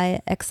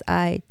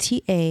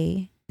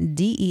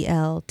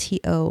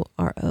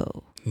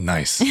 AIXITADELTORO.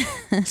 Nice.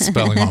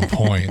 Spelling on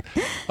point.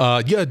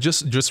 Yeah,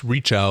 just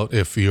reach out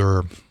if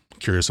you're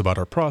curious about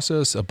our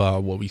process,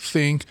 about what we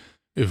think.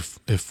 If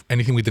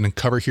anything we didn't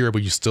cover here,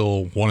 but you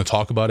still want to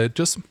talk about it,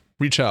 just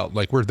reach out.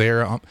 Like, we're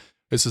there.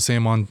 It's the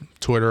same on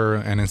Twitter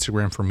and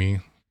Instagram for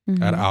me,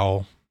 at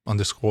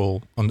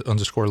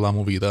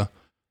 @owl_lamovida.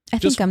 I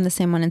think I'm the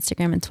same on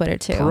Instagram and Twitter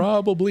too.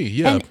 Probably,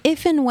 yeah. And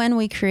if and when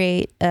we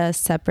create a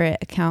separate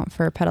account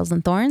for Petals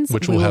and Thorns,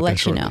 which we will let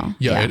shortly. You know.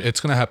 Yeah, it's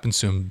going to happen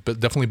soon,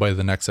 but definitely by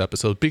the next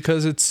episode,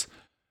 because it's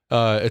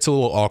a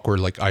little awkward.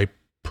 Like, I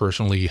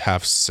personally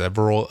have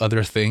several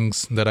other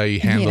things that I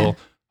handle.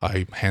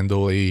 I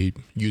handle a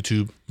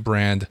YouTube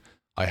brand.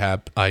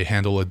 I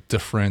handle a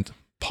different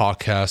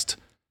podcast.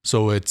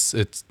 So it's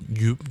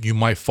you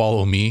might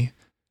follow me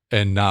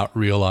and not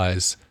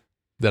realize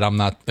that I'm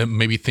not,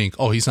 maybe think,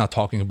 oh, he's not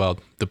talking about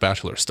the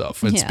Bachelor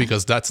stuff. It's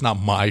because that's not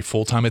my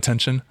full-time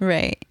attention.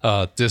 Right.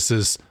 This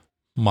is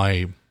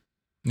my,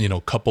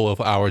 couple of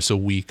hours a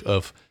week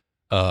of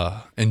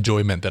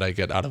enjoyment that I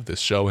get out of this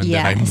show, and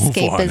then I move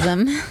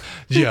escapism. on.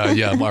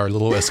 yeah, our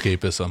little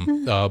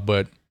escapism.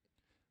 But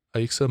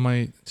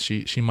Aixa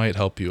she might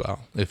help you out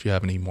if you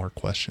have any more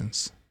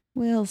questions.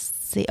 We'll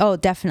see. Oh,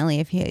 definitely.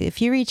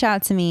 If you reach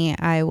out to me,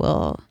 I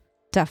will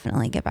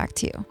definitely get back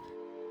to you.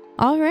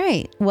 All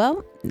right.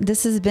 Well,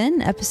 this has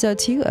been episode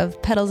 2 of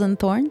Petals and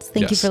Thorns.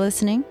 Thank you for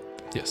listening.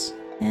 Yes.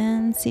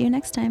 And see you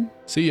next time.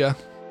 See ya.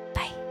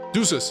 Bye.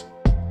 Deuces.